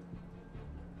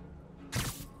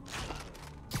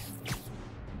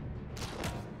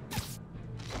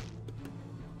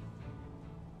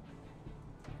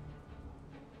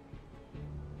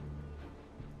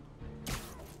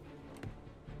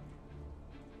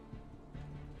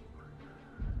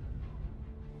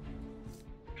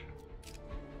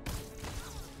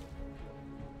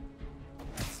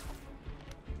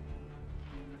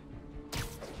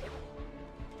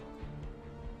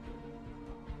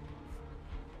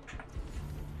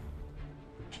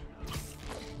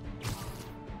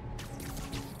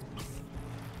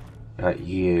 Got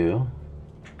you.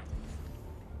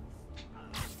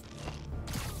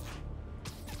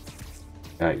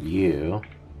 Got you.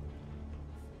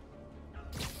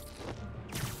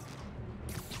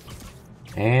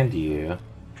 And you.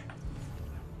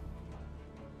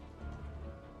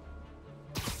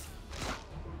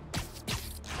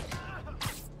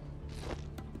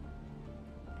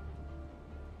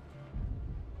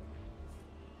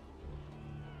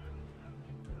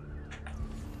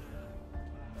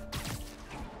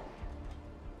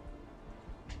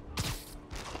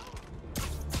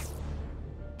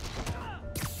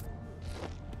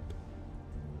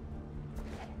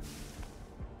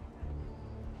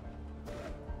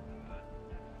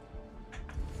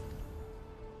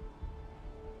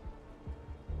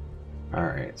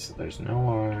 Alright, so there's no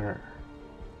more.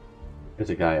 There's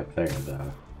a guy up there,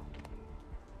 though.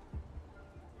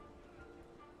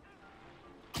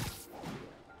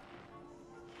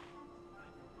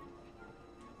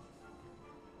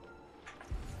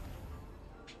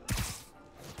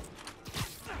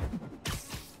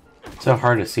 It's so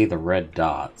hard to see the red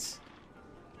dots.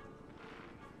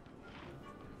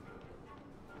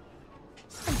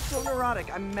 I'm so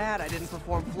neurotic. I'm mad I didn't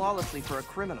perform flawlessly for a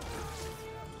criminal.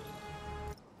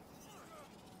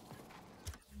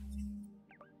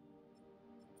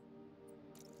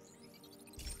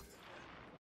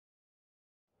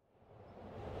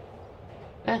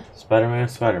 Spider-Man,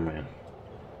 Spider-Man.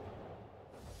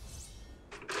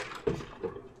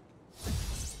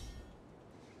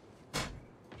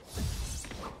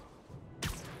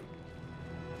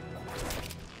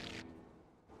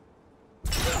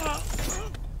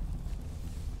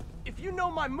 If you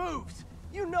know my moves,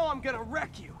 you know I'm gonna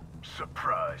wreck you.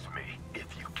 Surprise me,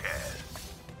 if you can.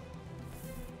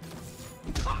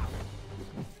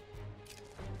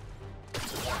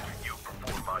 Watching you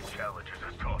perform my challenges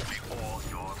has taught me all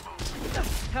your moves.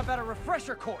 How about a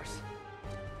refresher course?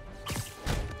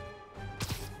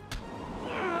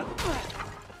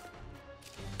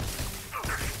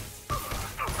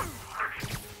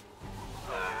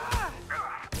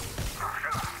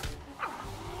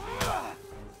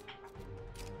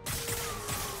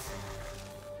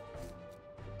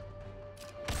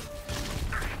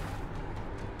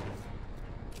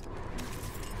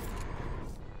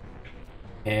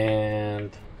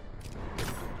 And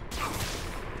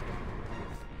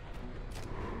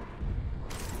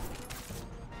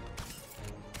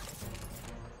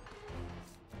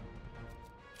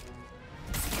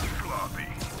Sloppy.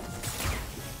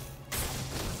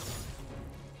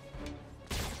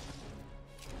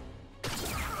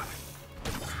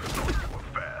 You were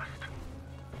fast.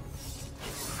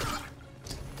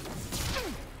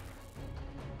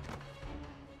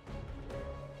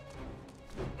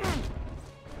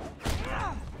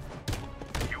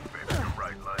 You favored your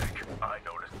right leg. I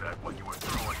noticed that when you were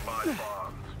throwing my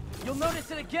bombs. You'll notice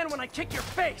it again when I kick your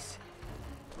face.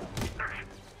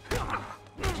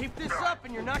 Keep this up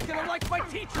and you're not gonna like my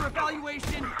teacher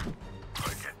evaluation. I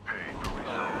get paid for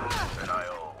results, and I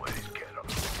always get them.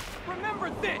 Remember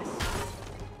this.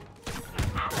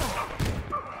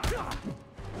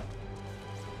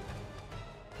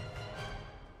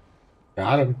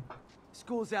 got him.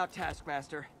 School's out,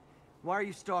 Taskmaster. Why are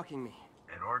you stalking me?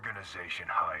 An organization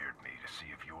hired me to see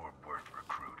if you're worth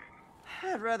recruiting.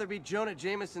 I'd rather be Jonah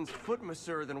Jameson's foot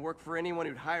masseur than work for anyone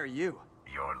who'd hire you.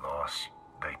 Your loss.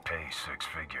 They pay 6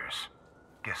 figures.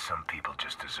 Guess some people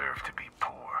just deserve to be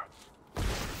poor.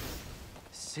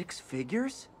 6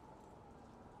 figures?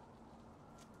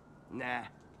 Nah.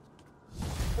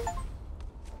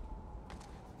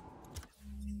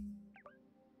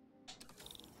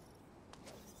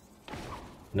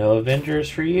 No Avengers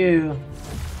for you.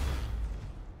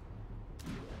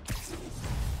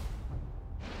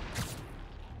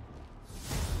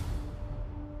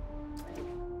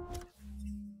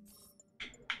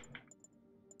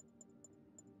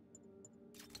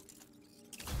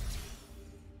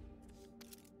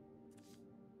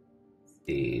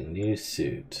 The new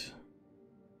suit.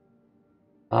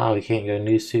 Oh, we can't go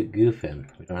new suit goofing.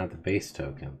 We don't have the base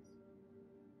token.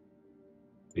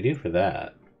 We do for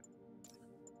that.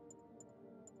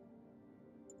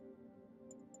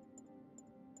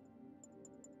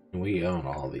 We own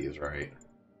all these, right?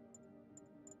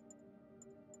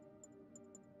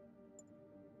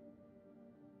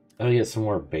 Gotta get some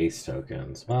more base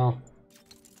tokens. Well,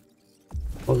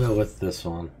 we'll go with this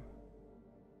one.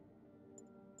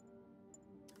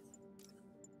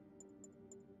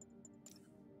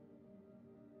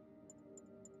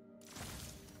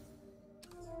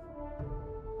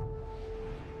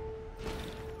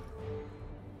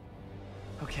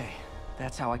 Okay,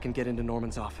 that's how I can get into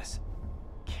Norman's office.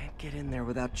 Can't get in there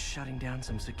without shutting down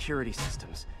some security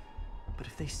systems. But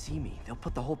if they see me, they'll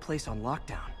put the whole place on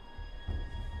lockdown.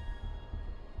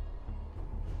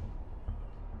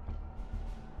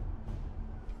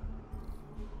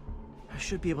 I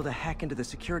should be able to hack into the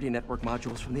security network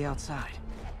modules from the outside.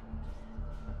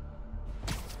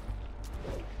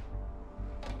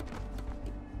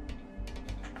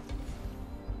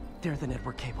 There are the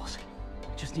network cables.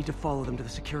 Just need to follow them to the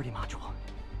security module.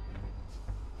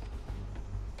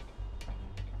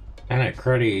 Kind of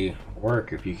cruddy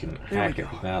work if you can There hack we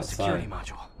it go. from The security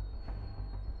outside.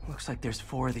 module. Looks like there's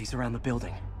 4 of these around the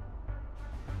building.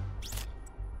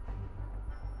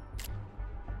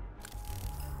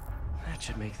 That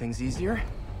should make things easier.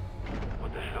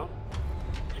 What the hell?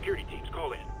 Security teams,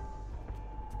 call in.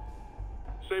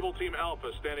 Sable Team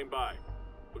Alpha standing by.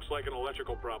 Looks like an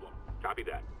electrical problem. Copy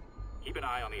that. Keep an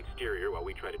eye on the exterior while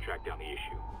we try to track down the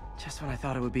issue. Just when I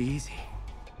thought it would be easy.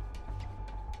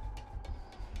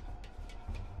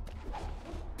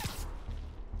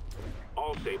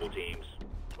 All Sable teams.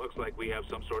 Looks like we have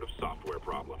some sort of software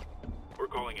problem. We're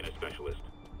calling in a specialist.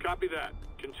 Copy that.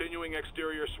 Continuing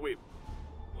exterior sweep.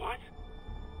 What?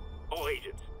 All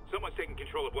agents, someone's taking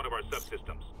control of one of our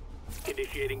subsystems.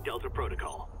 Initiating Delta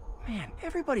Protocol. Man,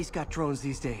 everybody's got drones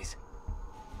these days.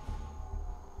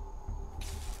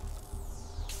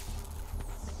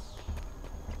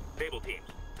 Sable teams,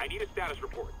 I need a status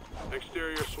report.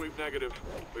 Exterior sweep negative.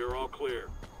 We are all clear.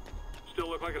 Still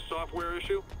look like a software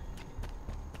issue?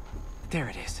 There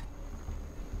it is.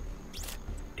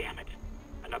 Damn it.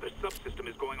 Another subsystem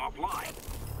is going offline.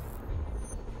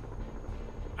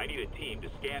 I need a team to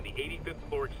scan the 85th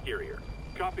floor exterior.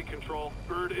 Copy, Control.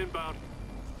 Bird inbound.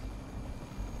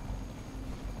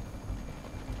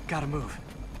 Gotta move.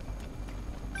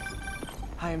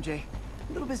 Hi, MJ.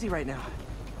 A little busy right now.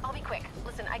 I'll be quick.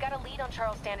 Listen, I got a lead on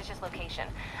Charles Standish's location.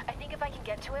 I think if I can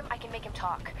get to him, I can make him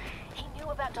talk. He knew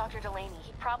about Dr. Delaney.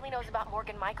 He probably knows about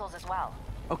Morgan Michaels as well.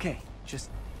 Okay, just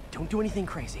don't do anything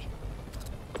crazy.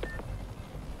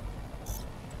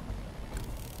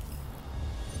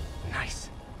 Nice.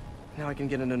 Now I can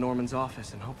get into Norman's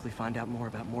office and hopefully find out more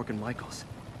about Morgan Michaels.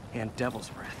 And Devil's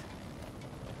Breath.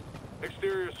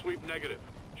 Exterior sweep negative.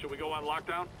 Should we go on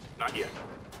lockdown? Not yet.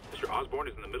 Mr. Osborne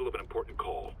is in the middle of an important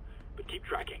call. But keep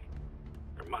tracking.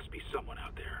 There must be someone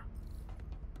out there.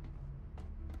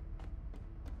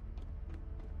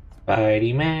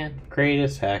 Spidey Man,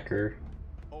 greatest hacker.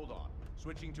 Hold on.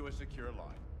 Switching to a secure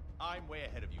line. I'm way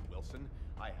ahead of you, Wilson.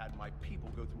 I had my people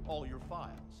go through all your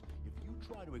files. If you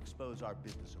try to expose our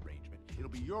business arrangement, it'll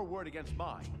be your word against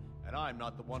mine. And I'm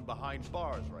not the one behind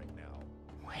bars right now.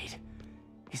 Wait,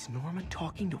 is Norman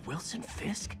talking to Wilson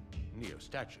Fisk? Neo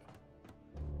statue.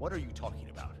 What are you talking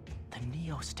about? The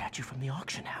Neo statue from the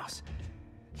auction house.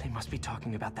 They must be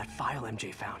talking about that file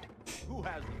MJ found. Who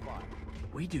has the file?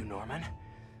 We do, Norman.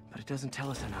 But it doesn't tell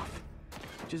us enough.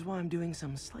 Which is why I'm doing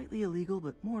some slightly illegal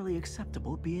but morally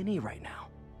acceptable B&E right now.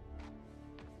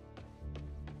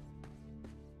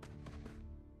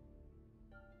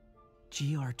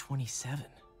 GR-27.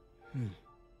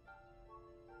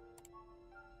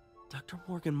 Dr.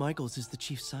 Morgan Michaels is the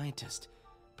chief scientist,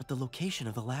 but the location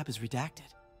of the lab is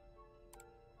redacted.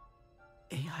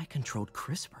 AI-controlled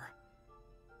CRISPR.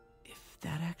 If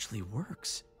that actually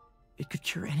works, it could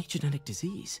cure any genetic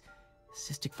disease.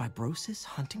 Cystic fibrosis,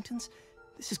 Huntington's.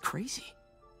 This is crazy.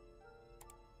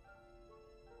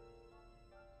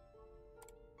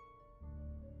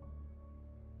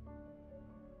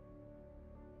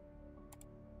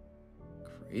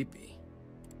 Creepy.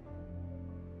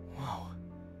 Whoa.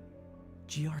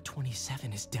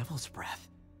 GR-27 is Devil's Breath.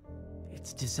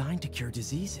 It's designed to cure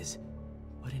diseases,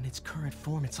 but in its current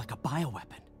form, it's like a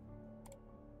bioweapon.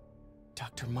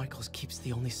 Dr. Michaels keeps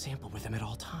the only sample with him at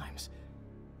all times.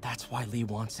 That's why Lee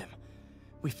wants him.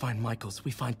 We find Michaels,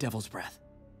 we find Devil's Breath.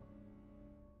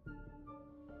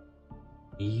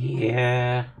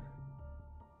 Yeah.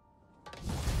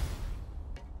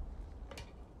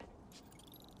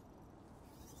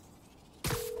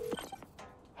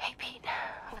 Hey, Pete.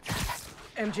 What's up?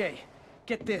 MJ,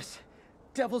 get this.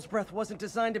 Devil's Breath wasn't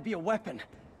designed to be a weapon.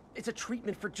 It's a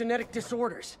treatment for genetic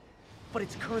disorders. But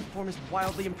its current form is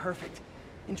wildly imperfect.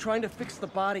 In trying to fix the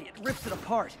body, it rips it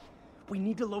apart. We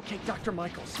need to locate Dr.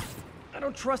 Michaels. I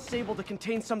don't trust Sable to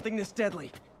contain something this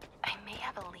deadly. I may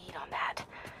have a lead on that.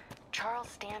 Charles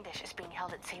Standish is being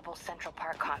held at Sable's Central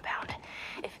Park compound.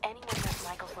 If anyone knows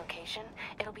Michael's location,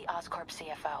 it'll be Oscorp's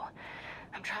CFO.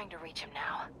 I'm trying to reach him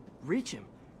now. Reach him?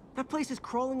 That place is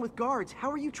crawling with guards. How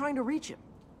are you trying to reach him?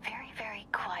 Very, very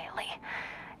quietly.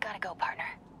 Gotta go, partner.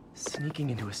 Sneaking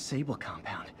into a Sable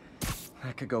compound.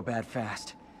 That could go bad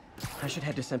fast. I should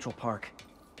head to Central Park.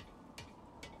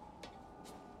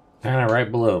 Kind of right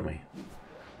below me.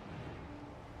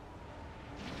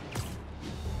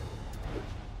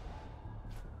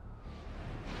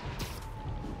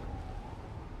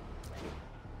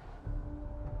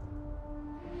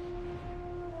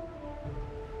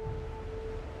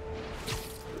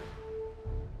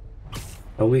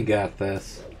 Oh, we got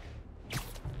this.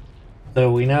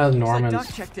 So we know Norman's...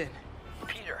 Doc checked in.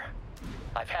 Peter,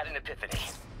 I've had an epiphany.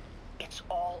 It's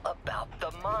all about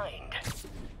the mind.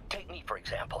 Take me, for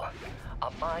example.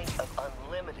 A mind of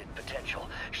unlimited potential,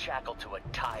 shackled to a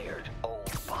tired,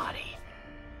 old body.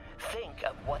 Think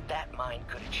of what that mind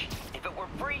could achieve if it were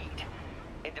freed.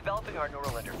 In developing our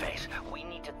neural interface, we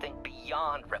need to think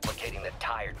beyond replicating the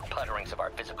tired putterings of our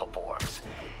physical forms.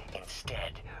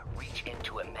 Instead, reach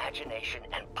into imagination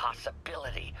and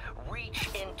possibility. Reach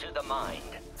into the mind.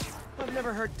 I've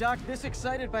never heard Doc this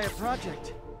excited by a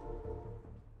project.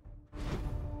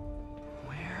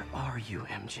 Where are you,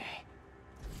 MJ?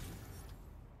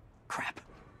 Crap.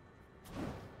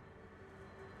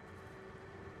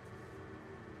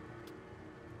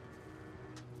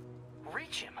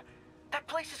 Reach him? That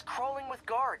place is crawling with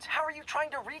guards. How are you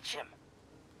trying to reach him?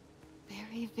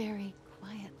 Very, very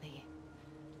quietly.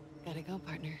 Gotta go,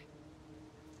 partner.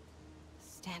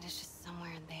 Standish is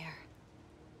somewhere in there.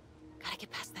 Gotta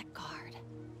get past that guard.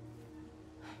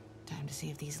 Time to see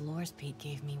if these lures Pete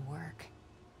gave me work.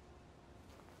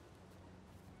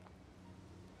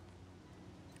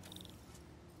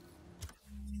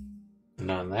 And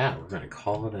on that, we're going to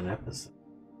call it an episode.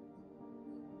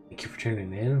 Thank you for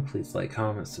tuning in. Please like,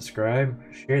 comment, subscribe,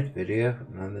 share the video.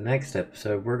 And on the next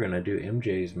episode, we're going to do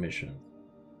MJ's mission.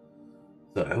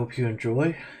 So I hope you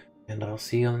enjoy, and I'll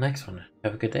see you on the next one.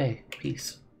 Have a good day.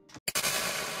 Peace.